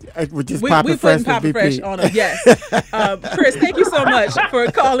graphic with just Poppin' Fresh as VP. Fresh on it. Yes, Chris, thank you so much for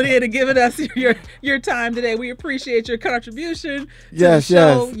calling in and giving us your time today. We appreciate your contribution to the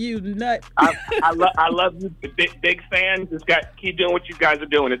show. Yes. You nut. I love you, big fan. Just keep doing what you guys are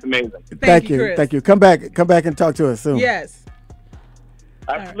doing. It's amazing. Thank you, Chris. Thank you. Come back and talk to us soon. Yes.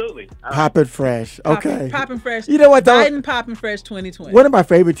 Absolutely. Poppin' Fresh. Okay. Poppin' Fresh. You know what though? Biden Poppin' Fresh 2020. One of my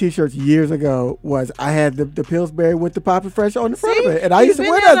favorite T-shirts years ago was I had the Pillsbury with the Poppin' Fresh on the front of it, and I used to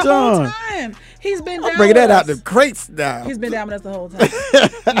wear that, John. He's been down. I'm bringing that out the crates now. He's been down with us the whole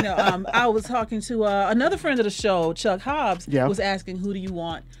time. I was talking to another friend of the show, Chuck Hobbs, was asking who do you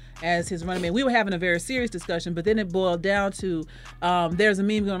want as his running mate. We were having a very serious discussion, but then it boiled down to there's a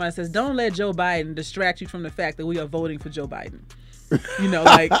meme going on that says, "Don't let Joe Biden distract you from the fact that we are voting for Joe Biden."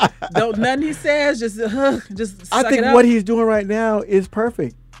 Nothing he says, just I think what he's doing right now is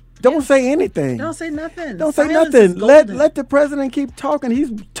perfect. Don't say anything. Don't say nothing. Don't say nothing. Let the president keep talking. He's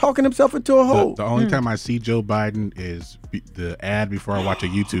talking himself into a hole. The only time I see Joe Biden is the ad before I watch a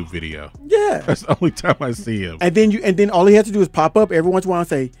YouTube video. Yeah, that's the only time I see him. And then all he has to do is pop up every once in a while and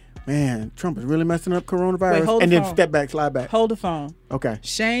say, "Man, Trump is really messing up coronavirus," and then step back, slide back. Hold the phone. Okay.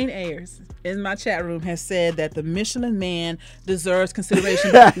 Shane Ayers in my chat room has said that the Michelin Man deserves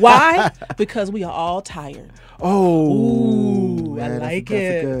consideration. Why? Because we are all tired. Oh, ooh, man, I like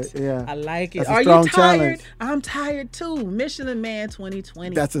it. I like it. That's Are a strong you tired? Challenge. I'm tired too. Michelin Man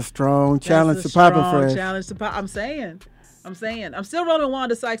 2020. That's a strong challenge to Poppin' Fresh. Challenge to Pop. I'm saying. I'm still rolling with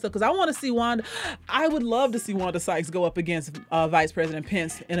Wanda Sykes though, because I want to see Wanda. I would love to see Wanda Sykes go up against Vice President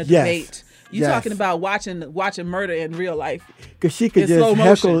Pence in a debate. You talking about watching murder in real life? Because she could just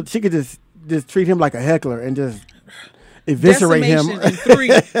heckle. She could just treat him like a heckler and just eviscerate him. In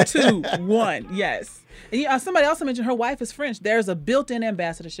 3, 2, 1. Yes. And somebody also mentioned her wife is French. There's a built-in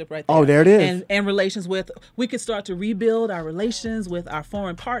ambassadorship right there. Oh, there it is. And relations with, we could start to rebuild our relations with our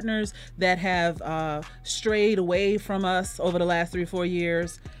foreign partners that have strayed away from us over the last 3 or 4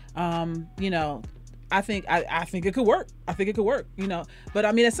 years. I think it could work. I think it could work, But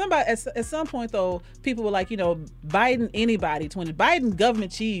I mean, at some point though, people were like, Biden anybody 20, Biden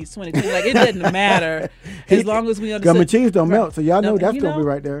government cheese 2020. Like it doesn't matter as long as we understand. Government cheese don't melt, so y'all know that's gonna be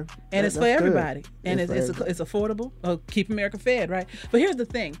right there. And it's for everybody, and it's affordable. Keep America fed, right? But here's the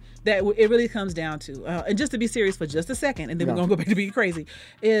thing that it really comes down to, and just to be serious for just a second, and then we're gonna go back to being crazy.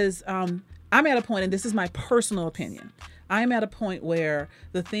 Is I'm at a point, and this is my personal opinion. I'm at a point where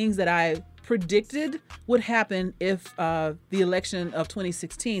the things that I predicted would happen if the election of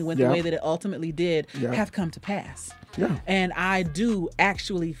 2016 went the way that it ultimately did have come to pass. Yeah. And I do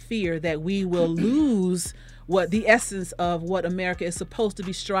actually fear that we will lose the essence of what America is supposed to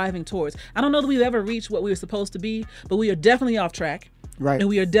be striving towards. I don't know that we've ever reached what we were supposed to be, but we are definitely off track. Right. And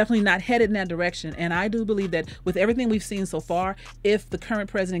we are definitely not headed in that direction. And I do believe that with everything we've seen so far, if the current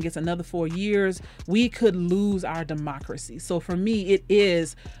president gets another 4 years, we could lose our democracy. So for me, it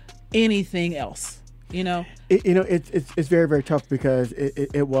is anything else, It's very, very tough because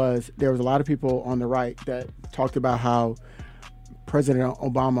there was a lot of people on the right that talked about how President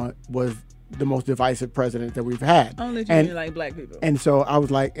Obama was the most divisive president that we've had. Only you like black people. And so I was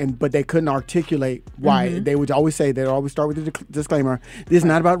like, but they couldn't articulate why. Mm-hmm. They would always say, they'd always start with the disclaimer, this is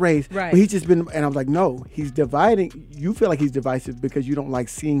not about race. Right. But he's just been, and I was like, no, he's dividing. You feel like he's divisive because you don't like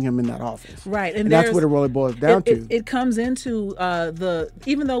seeing him in that office. Right. And that's what it really boils down to. It comes into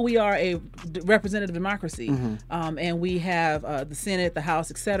even though we are a representative democracy, and we have the Senate, the House,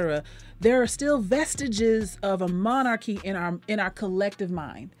 etc., there are still vestiges of a monarchy in our collective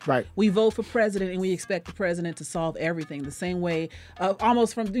mind. Right. We vote for president and we expect the president to solve everything the same way,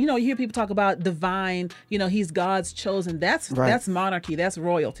 almost from, you hear people talk about divine, he's God's chosen. That's monarchy, that's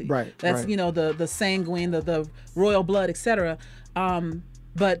royalty. Right. That's, the sanguine, the royal blood, etc.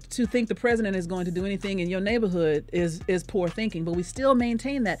 But to think the president is going to do anything in your neighborhood is poor thinking. But we still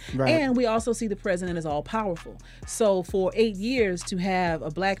maintain that. Right. And we also see the president as all powerful. So for 8 years to have a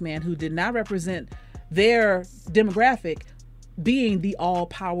black man who did not represent their demographic being the all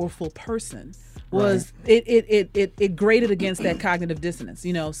powerful person was it grated against that cognitive dissonance,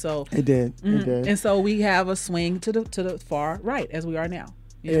 so it did. It did. And so we have a swing to the far right as we are now.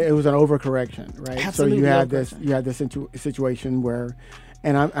 It was an overcorrection, right? Absolutely. So you had this situation where,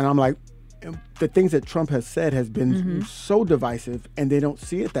 and I'm like, the things that Trump has said has been so divisive, and they don't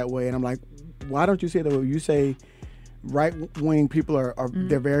see it that way. And I'm like, why don't you see it that way? You say right-wing people are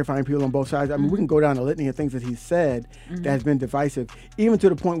they're verifying people on both sides. I mean, we can go down a litany of things that he said that has been divisive, even to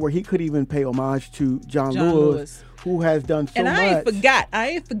the point where he could even pay homage to John Lewis, who has done so much. And I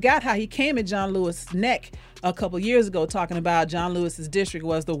ain't forgot how he came at John Lewis' neck a couple years ago, talking about John Lewis's district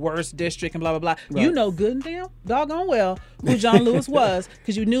was the worst district and blah, blah, blah. Right. You know good and damn doggone well who John Lewis was,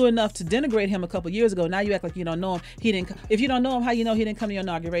 because you knew enough to denigrate him a couple years ago. Now you act like you don't know him. If you don't know him, how you know he didn't come to your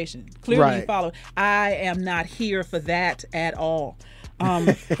inauguration? Clearly you followed. I am not here for that at all.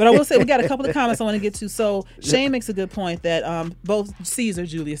 But I will say we got a couple of comments I want to get to. So Shane makes a good point that both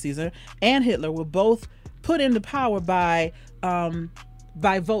Julius Caesar, and Hitler were both put into power by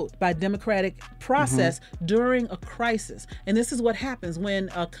vote, by democratic process during a crisis. And this is what happens when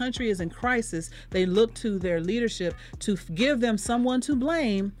a country is in crisis. They look to their leadership to give them someone to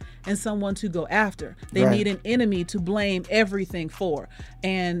blame and someone to go after. They need an enemy to blame everything for.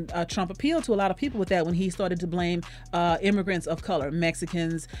 And Trump appealed to a lot of people with that when he started to blame immigrants of color,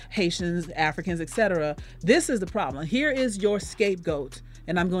 Mexicans, Haitians, Africans, etc. This is the problem. Here is your scapegoat,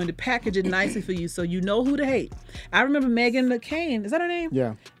 and I'm going to package it nicely for you so you know who to hate. I remember Meghan McCain. Is that her name?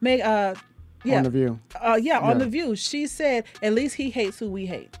 Yeah. On The View. On The View. She said, at least he hates who we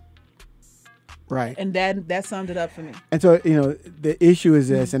hate. Right. And that summed it up for me. And so, the issue is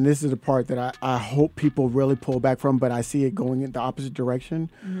this, and this is the part that I hope people really pull back from, but I see it going in the opposite direction.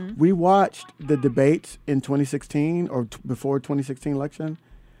 We watched the debates in 2016 or before 2016 election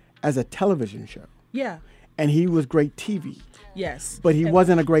as a television show. Yeah. And he was great TV. Yes. But he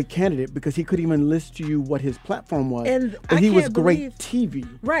wasn't a great candidate because he couldn't even list to you what his platform was. And but he was great TV.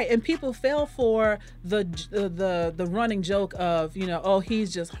 Right. And people fell for the running joke of,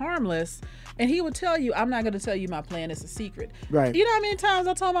 he's just harmless. And he would tell you, I'm not going to tell you my plan. It's a secret. Right. You know how many times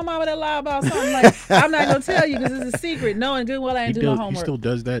I told my mama that lie about something? Like, I'm not going to tell you because it's a secret. Knowing good well I ain't doing my homework. He still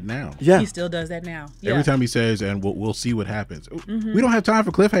does that now. Yeah. He still does that now. Yeah. Every time he says, and we'll see what happens. We don't have time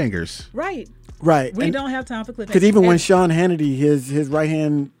for cliffhangers. Right. Right. We don't have time for cliffhangers. Because even when Sean Hannity, his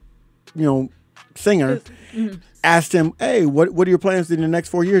right-hand, singer, asked him, hey, what are your plans in the next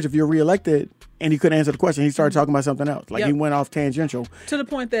 4 years if you're reelected? And he couldn't answer the question. He started talking about something else. Like he went off tangential. To the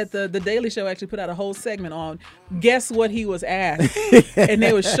point that the Daily Show actually put out a whole segment on guess what he was asked. And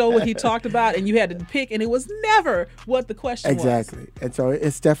they would show what he talked about, and you had to pick, and it was never what the question was. Exactly. And so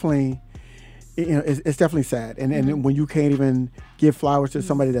it's definitely... it's definitely sad. And when you can't even give flowers to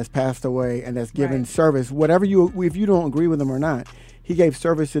somebody that's passed away and that's given service, whatever if you don't agree with them or not, he gave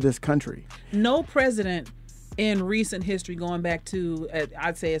service to this country. No president in recent history, going back to,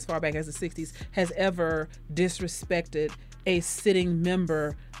 I'd say as far back as the 60s, has ever disrespected a sitting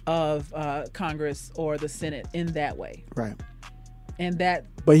member of Congress or the Senate in that way. Right. And that,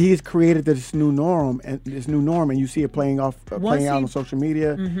 but he's created this new norm, and you see it playing out on social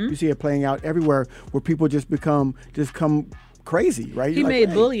media. You see it playing out everywhere, where people just come crazy, right? He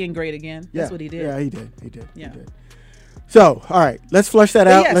made bullying great again. That's what he did. Yeah, he did. He did. So, all right, let's flush that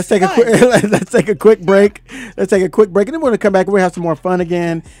out. Let's take a quick break. And then we're going to come back and we'll have some more fun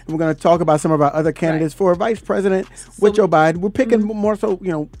again. And we're going to talk about some of our other candidates for vice president with Joe Biden. We're picking more so,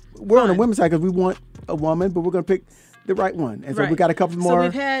 we're on the women's side because we want a woman, but we're going to pick the right one. And so we got a couple more.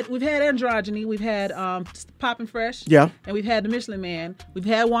 So we've had androgyny. We've had Poppin' Fresh. Yeah. And we've had the Michelin Man. We've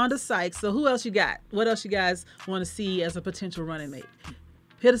had Wanda Sykes. So who else you got? What else you guys want to see as a potential running mate?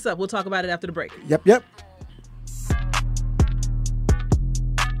 Hit us up. We'll talk about it after the break. Yep.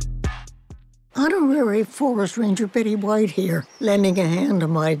 Honorary Forest Ranger Betty White here, lending a hand to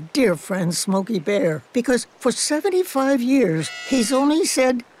my dear friend Smokey Bear. Because for 75 years, he's only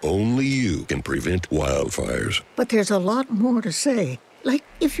said, only you can prevent wildfires. But there's a lot more to say. Like,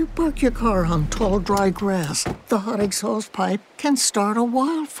 if you park your car on tall, dry grass, the hot exhaust pipe can start a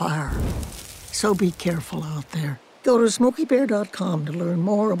wildfire. So be careful out there. Go to SmokeyBear.com to learn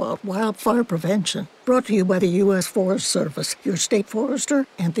more about wildfire prevention. Brought to you by the U.S. Forest Service, your state forester,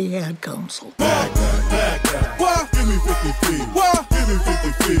 and the Ad Council. Back. Why? Give me 50 feet. Why? Give me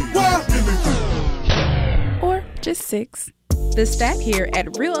 50 feet. Why? Give me 50. Or just 6. The staff here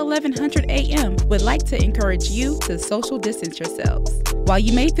at Real 1100 AM would like to encourage you to social distance yourselves. While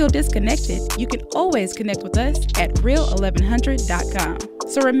you may feel disconnected, you can always connect with us at real1100.com.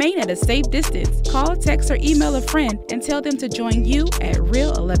 So remain at a safe distance. Call, text, or email a friend and tell them to join you at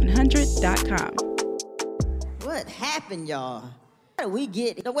real1100.com. What happened, y'all? How did we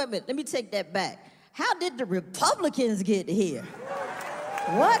get? No, wait a minute. Let me take that back. How did the Republicans get here?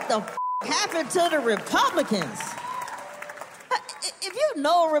 What the happened to the Republicans? If you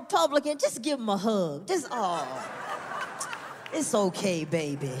know a Republican, just give them a hug. Just, oh, it's okay,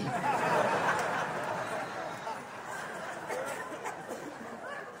 baby.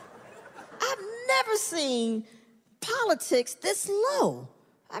 I've never seen politics this low.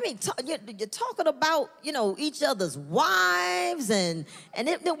 I mean, you're talking about, each other's wives, and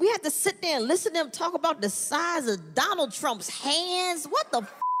then we have to sit there and listen to them talk about the size of Donald Trump's hands. What the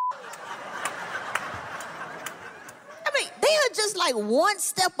I mean, they are just like one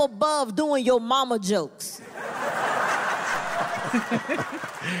step above doing your mama jokes.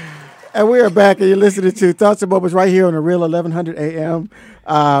 And we are back, and you're listening to Thoughts and Moments right here on the Real 1100 AM.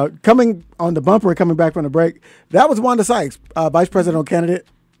 Coming on the bumper, coming back from the break, that was Wanda Sykes, vice presidential candidate.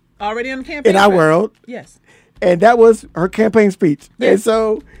 Already on the campaign. In our world. Yes. And that was her campaign speech. Yes. And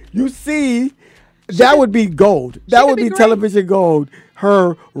so you see, that would be gold. That would be television gold.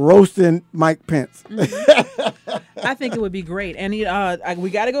 Her roasting Mike Pence. Mm-hmm. I think it would be great. And we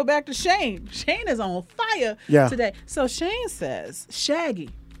got to go back to Shane. Shane is on fire today. So Shane says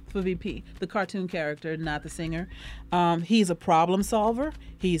Shaggy for VP, the cartoon character, not the singer. He's a problem solver.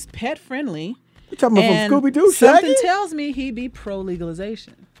 He's pet friendly. You're talking about from Scooby-Doo, Something Shaggy? tells me he'd be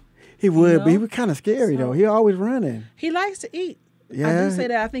pro-legalization. He would, but he was kind of scary, though. He always running. He likes to eat. Yeah. I do say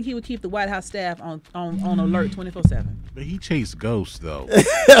that. I think he would keep the White House staff on alert 24/7. But he chased ghosts, though.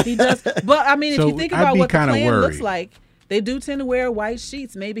 He does. But, I mean, So if you think I'd about be what the kinda plan looks worried. like, they do tend to wear white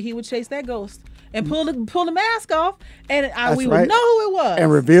sheets. Maybe he would chase that ghost and pull the mask off, and we would know who it was.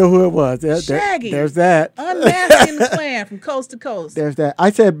 And reveal who it was. Shaggy. There's that. Unmasking the Klan from coast to coast. There's that.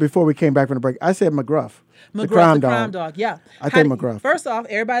 I said before we came back from the break, I said McGruff. McGruff, the crime dog. Yeah. I think McGruff. First off,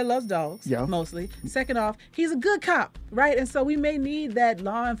 everybody loves dogs, Yeah. mostly. Second off, he's a good cop, right? And so we may need that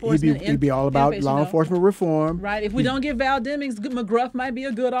law enforcement. He'd be all about law enforcement reform. Right. If we don't get Val Demings, McGruff might be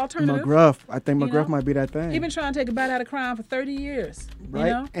a good alternative. McGruff. I think McGruff might be that thing. He's been trying to take a bite out of crime for 30 years. Right.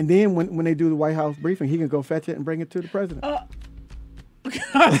 You know? And then when they do the White House briefing, he can go fetch it and bring it to the president.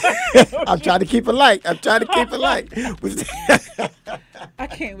 I'm trying to keep it light. I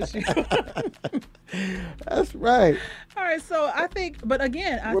can't with you. That's right. All right, so I think, but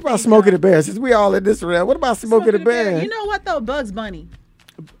again, What about Smokey the Bear? Since we all in this realm, what about Smokey the Bear? You know what though, Bugs Bunny.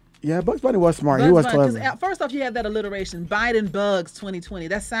 Yeah, Bugs Bunny was smart. He was clever. First off, you have that alliteration, Biden Bugs 2020.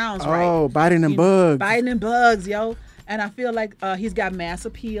 That sounds right. Oh, Biden and Bugs. Biden and Bugs, yo. And I feel like he's got mass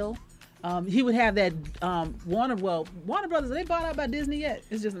appeal. He would have that Warner Brothers. Are they bought out by Disney yet?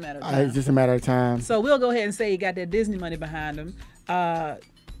 It's just a matter of time. It's just a matter of time. So we'll go ahead and say he got that Disney money behind him.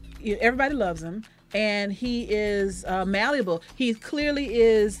 Everybody loves him. And he is malleable. He clearly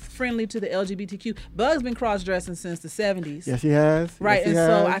is friendly to the LGBTQ. Bugs been cross-dressing since the 70s. Yes, he has. Right, yes,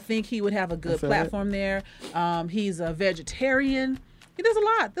 so I think he would have a good platform there. He's a vegetarian. There's a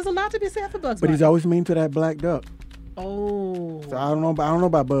lot. There's a lot to be said for Bugs But Bunny. he's always mean to that black duck. Oh. So I don't know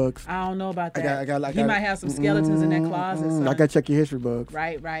about Bugs. I don't know about that. I got, he might have some skeletons in that closet. Son. I got to check your history, Bugs.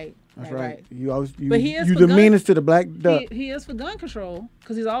 Right. That's right. right. You always But he is you for the gun- meanest to the black duck. He is for gun control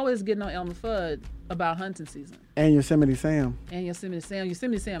because he's always getting on Elmer Fudd about hunting season. And Yosemite Sam. And Yosemite Sam.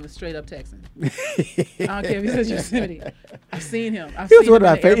 Yosemite Sam is straight up Texan. I don't care if he says Yosemite. I've seen him. He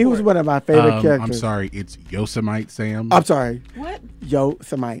was one of my favorite characters. I'm sorry, it's Yosemite Sam. I'm sorry. What?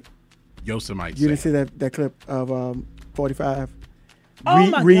 Yosemite. Yosemite You Sam. didn't see that clip of 45 Oh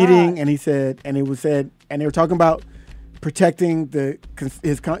my reading, God. and he said, and they were talking about protecting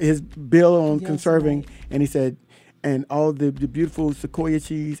his bill on conserving, and he said, and all the beautiful sequoia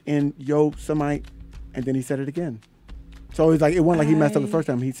trees in Yosemite, and then he said it again. So it's like it wasn't like he messed up the first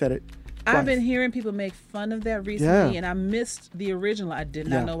time. He said it twice. I've been hearing people make fun of that recently, and I missed the original. I did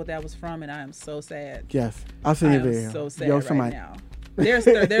not know what that was from, and I am so sad. Yes, I'll send you a I am video. so sad Yosemite. right now.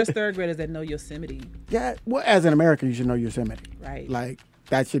 There's third graders that know Yosemite. Yeah, well, as an American, you should know Yosemite. Right. Like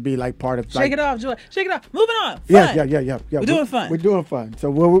that should be like part of. Shake it off, Joy. Shake it off. Moving on. Fun. Yeah. We're doing fun. We're doing fun. So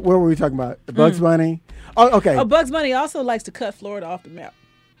where were we talking about? The Bugs Bunny. Oh, okay. Oh, Bugs Bunny also likes to cut Florida off the map.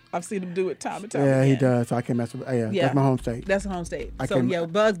 I've seen him do it time and time again. Yeah, he does. So I can't mess with. That's my home state. That's home state.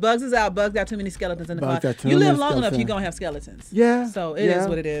 Bugs is out. Bugs got too many skeletons in the Bugs closet. got too You live many long enough, skeletons. you're gonna have skeletons. Yeah. So it is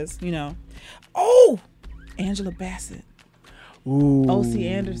what it is. You know. Oh, Angela Bassett. Ooh, O.C.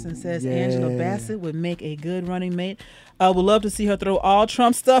 Anderson says Angela Bassett would make a good running mate. Would love to see her throw all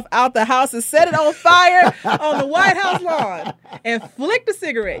Trump stuff out the house and set it on fire on the White House lawn and flick the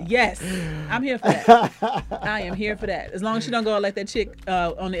cigarette. Yes, I'm here for that. I am here for that. As long as she don't go like that chick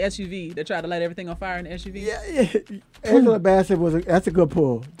on the SUV that tried to light everything on fire in the SUV. Yeah. Angela Bassett that's a good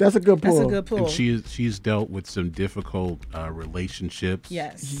pull. That's a good pull. That's a good pull. And she's dealt with some difficult relationships.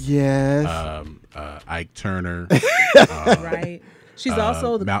 Yes. Yes. Ike Turner. Right. She's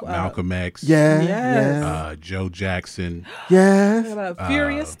also the Malcolm X. Yes. Joe Jackson. Yes.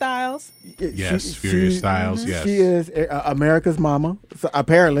 Furious Styles. Yes, Furious Styles. Yes. She is America's mama. So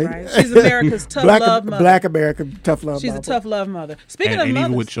apparently, right. She's America's tough love mother. Black American tough love. She's mama. a tough love mother. Speaking of and mothers,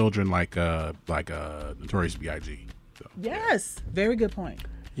 even with children like Notorious B.I.G. So, yes, very good point.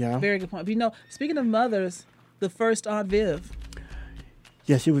 Yeah, very good point. But speaking of mothers, the first Aunt Viv.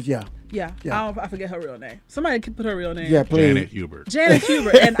 Yeah, she was. Yeah. I forget her real name. Somebody could put her real name. Yeah, please. Janet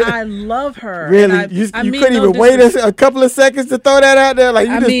Hubert. And I love her. Really? You couldn't even wait a couple of seconds to throw that out there? Like,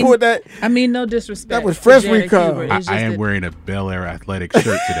 you just put that. I mean, no disrespect. That was fresh recall. I am wearing a Bel Air athletic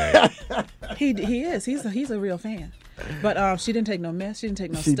shirt today. He is. He's a real fan. But she didn't take no mess. She didn't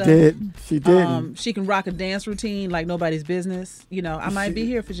take no stuff. She didn't. She can rock a dance routine like nobody's business. I might be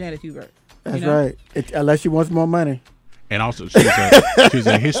here for Janet Hubert. That's right. Unless she wants more money. And also, she's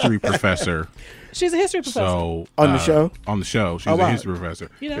a history professor. She's a history professor. So on the show, she's a history professor.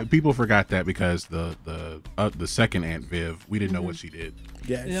 People forgot that because the second Aunt Viv, we didn't know what she did.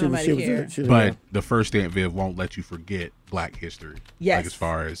 Yeah, she was. But the first Aunt Viv won't let you forget Black history. Yes. Like as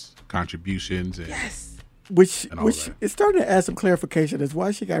far as contributions and which it's starting to add some clarification as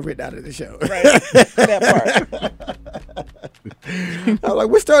why she got written out of the show. Right. That part. I'm like,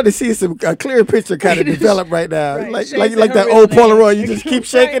 we're starting to see a clear picture kind of develop right now. Right. Like that old Polaroid, you just keep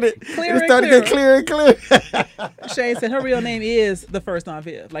shaking it. It's starting to get clearer and clearer. Shane said her real name is the first Aunt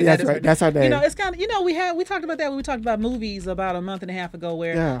Viv. Like that's right. That's her name. It's kind of we talked about that when we talked about movies about a month and a half ago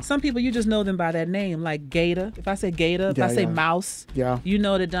where some people you just know them by that name, like Gator. If I say Gator, if I say Mouse, you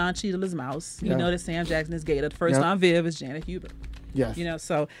know that Don Cheadle is Mouse. You know that Sam Jackson is Gator. The first Aunt Viv is Janet Hubert. Yes.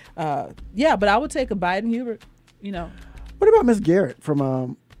 So but I would take a Biden Hubert. What about Miss Garrett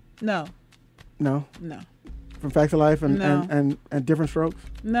from No. From Facts of Life and Different Strokes?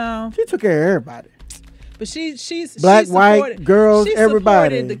 No. She took care of everybody. But she's black, white, girls,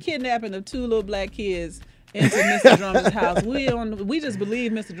 everybody. Supported the kidnapping of 2 little black kids into Mr. Drummond's house. We just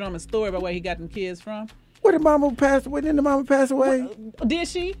believe Mr. Drummond's story about where he got them kids from. Where did Mama pass? When did the Mama pass away? Did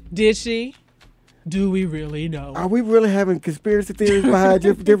she? Do we really know? Are we really having conspiracy theories behind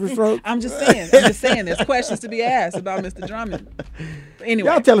Different Strokes? I'm just saying. There's questions to be asked about Mr. Drummond. Anyway,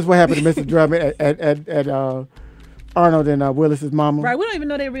 y'all tell us what happened to Mr. Drummond at Arnold and Willis's mama. Right, we don't even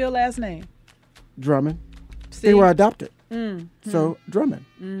know their real last name. Drummond. See? They were adopted. Mm-hmm. So Drummond.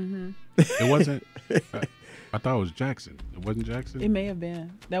 Mm-hmm. It wasn't. I thought it was Jackson. It wasn't Jackson? It may have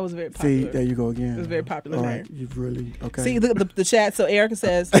been. That was very popular. See, there you go again. It was very popular. All right, you've really, okay. See, the chat, so Erica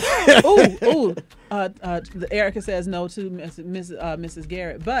says, Erica says no to Mrs.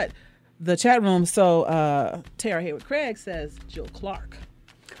 Garrett. But the chat room, so Tara Hayward Craig says Joe Clark.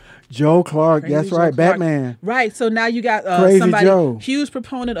 Joe Clark, Crazy that's Joe right, Clark. Batman. Right, so now you got Crazy somebody, Joe. huge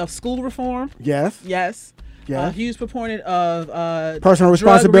proponent of school reform. Yes. Huge proponent of personal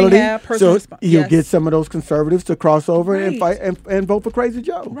responsibility. Rehab, he'll get some of those conservatives to cross over and fight and vote for Crazy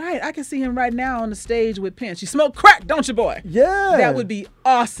Joe. Right, I can see him right now on the stage with Pence. You smoke crack, don't you, boy? Yeah, that would be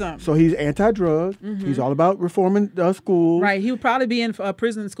awesome. So he's anti-drug. Mm-hmm. He's all about reforming schools. Right, he would probably be in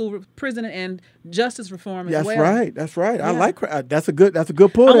prison and justice reform as well. That's right. Yeah. I like that's a good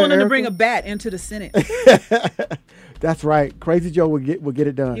pull. I want him to bring a bat into the Senate. That's right. Crazy Joe would get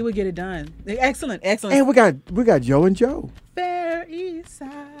it done. He would get it done. Excellent. And we got Joe and Joe. Fair East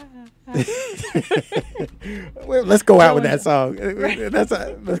Side. Well, let's go out with that song.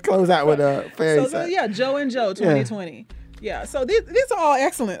 Let's close out with Fair East Side. Yeah, Joe and Joe 2020. Yeah. So these are all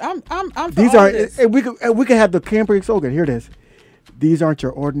excellent. I'm for these all are this. and we could have the campaign slogan. Here it is. These aren't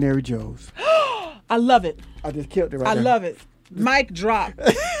your ordinary Joes. I love it. I just killed it right now. I love it. Mic drop.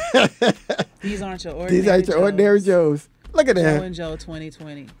 These aren't your ordinary Joes. Look at that. Joe and Joe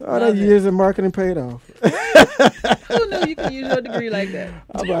 2020. All that years of marketing paid off. Who knew you could use your degree like that?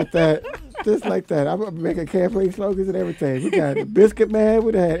 How about that? Just like that. I'm making campaign slogans and everything. We got the Biscuit Man.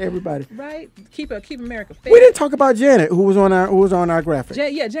 We'd have had everybody. Right. Keep America fair. We didn't talk about Janet, who was on our graphic.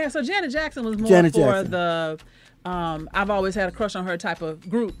 Janet. So Janet Jackson was more the I've always had a crush on her type of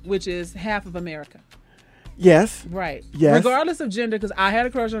group, which is half of America. Yes. Right. Yes. Regardless of gender, because I had a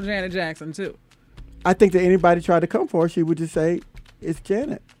crush on Janet Jackson too. I think that anybody tried to come for her, she would just say, it's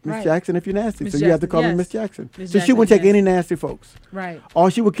Janet, Miss Right. Jackson. If you're nasty, Miss so you have to Jackson, call me yes. Miss Jackson. Miss So she Jackson, wouldn't take yes. any nasty folks. Right.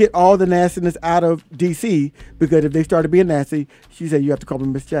 Or she would get all the nastiness out of DC because if they started being nasty, she said you have to call me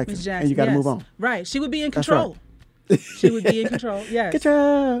Miss Jackson, Miss Jackson, and you got to yes. move on. Right. She would be in That's control. She would be in control. Yes.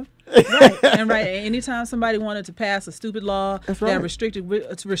 Control. Right. And right. Anytime somebody wanted to pass a stupid law That's that right.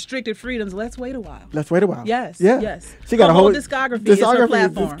 restricted freedoms, let's wait a while. Let's wait a while. Yes. Yeah. Yes. She got Her a whole discography is her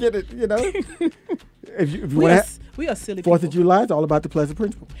platform. Just get it, you know. if you We want are, to, we are silly 4th people. of July is all about the Pleasant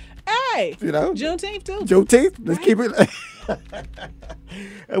Principle. Hey. You know. Juneteenth too. Juneteenth. Let's keep it.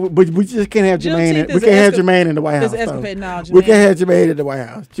 But we just can't have Jermaine. Juneteenth We is can't have esca- Jermaine in the White House. is so escapade. No, we Jermaine- can't have Jermaine in the White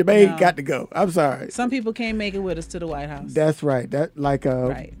House. Jermaine No. got to go. I'm sorry. Some people can't make it with us to the White House. That's right. That like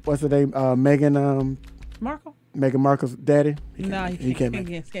Right. what's her name? Meghan Markle? Meghan Markle's daddy. No, He can't make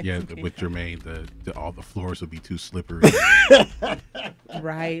it. Yeah, with Jermaine, all the floors would be too slippery.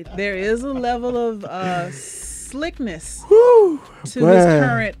 Right. There is a level of slickness Whew, to boy. his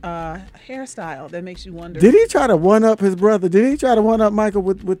current hairstyle that makes you wonder. Did he try to one up his brother? Did he try to one up Michael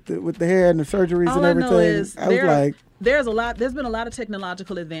with the hair and the surgeries All and I everything? know is I was like, there's been a lot of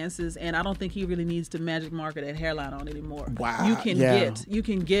technological advances, and I don't think he really needs to magic marker that hairline on anymore. Wow, You can yeah.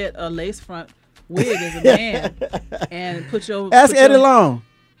 get a lace front wig as a man and put your ask put Eddie your- Long.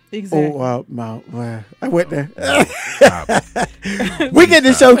 Exactly. Oh, well, I went there. We get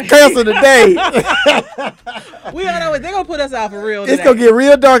this show canceled today. We don't know what they're gonna put us out for real. It's today. gonna get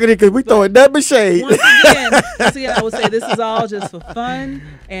real dark in here because we throwing nothing but shade. Once again, I would say this is all just for fun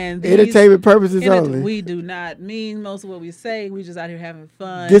and these- Entertainment purposes only. We do not mean most of what we say. We just out here having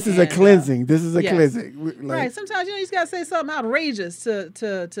fun. This is a and, cleansing. This is a yes. cleansing. Right. Sometimes you just gotta say something outrageous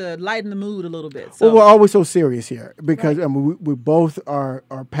to lighten the mood a little bit. So Well, we're always so serious here because I mean, we both are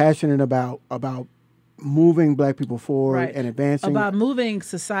passionate about moving Black people forward right. and advancing. About moving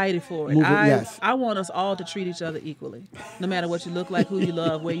society forward. Yes. I want us all to treat each other equally, no matter what you look like, who you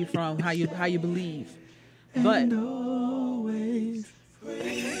love, where you're from, how you believe. But always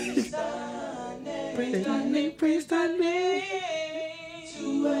praise thy name, praise thy name,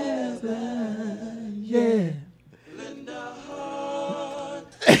 yeah.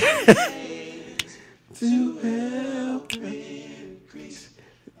 To help increase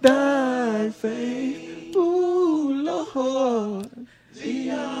thy faith, ooh Lord,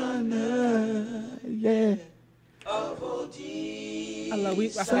 the honor, yeah. I love I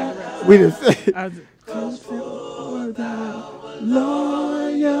forgot the rest. We just I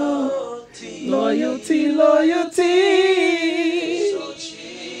loyalty.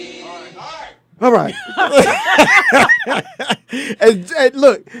 All right. and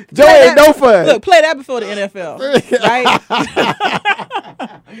look, Joe ain't no fun. Look, play that before the NFL, right?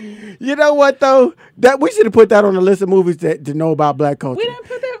 You know what though? That we should have put that on the list of movies that to know about Black culture. We didn't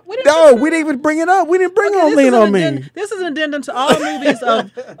put that. We didn't even bring it up. We didn't bring on this Lean is on an Me. This is an addendum to all movies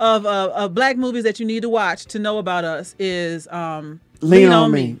of Black movies that you need to watch to know about us. Is Lean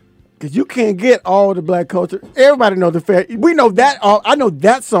on Me. Because you can't get all the Black culture. Everybody knows the fair. We know that. I know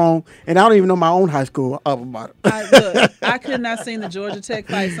that song, and I don't even know my own high school album about it. I could not sing the Georgia Tech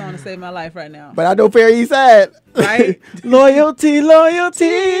fight song to save my life right now. But I know Fair East Side. Right? Loyalty. Well,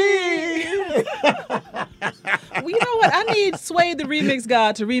 you know what? I need Suede the remix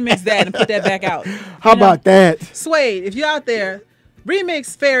god to remix that and put that back out. How about that? Suede, if you're out there,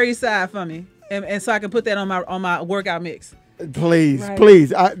 remix Fair East Side for me, and so I can put that on my workout mix. Please, Right.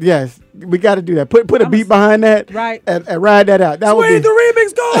 please. Yes, we got to do that. Put a beat behind that. Right. And ride that out. That would be the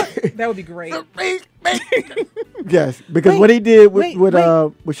remix god. That would be great. Yes, because what he did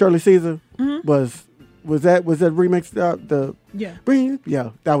with Shirley Caesar was that remix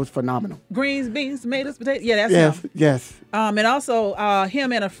that was phenomenal. Greens, beans, tomatoes, potatoes. Yeah, that's Yes, him. yes. And also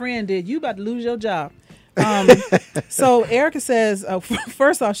him and a friend did You About to Lose Your Job. So Erica says,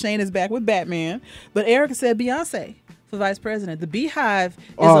 first off, Shane is back with Batman, but Erica said Beyonce for vice president. The Beehive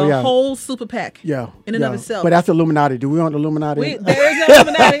is a whole super PAC in and of itself. But that's Illuminati. Do we want Illuminati? There is no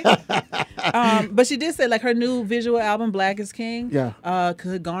Illuminati. But she did say like her new visual album, Black is King,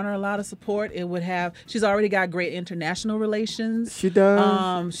 could garner a lot of support. It would have. She's already got great international relations. She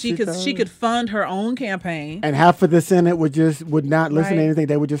does. She could fund her own campaign. And half of the Senate would not listen to anything.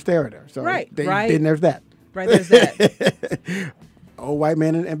 They would just stare at her. So then there's that. Right, there's that. Old white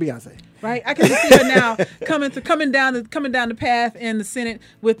man and Beyonce. Right, I can just see her now coming down the path in the Senate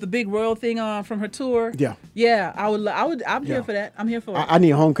with the big royal thing on from her tour. Yeah, yeah. I'm here for that. I'm here for it. I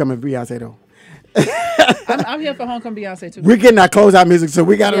need homecoming Beyonce though. I'm here for homecoming Beyonce too. We're getting our closeout music, so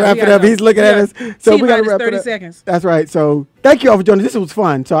we got to wrap it up. He's looking at us, so we got to wrap it up. 30 seconds. That's right. So thank you all for joining. This was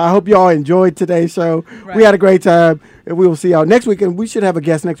fun. So I hope you all enjoyed today's show. Right. We had a great time, and we will see y'all next week. And we should have a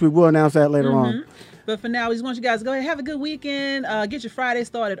guest next week. We'll announce that later on. But for now, we just want you guys to go ahead, have a good weekend. Get your Friday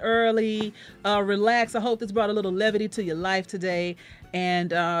started early. Relax. I hope this brought a little levity to your life today.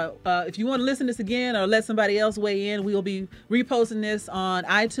 And if you want to listen to this again or let somebody else weigh in, we will be reposting this on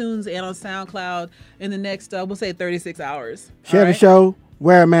iTunes and on SoundCloud in the next, we'll say 36 hours. Share the show,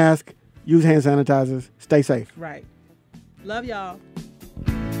 wear a mask, use hand sanitizers, stay safe. Right. Love y'all.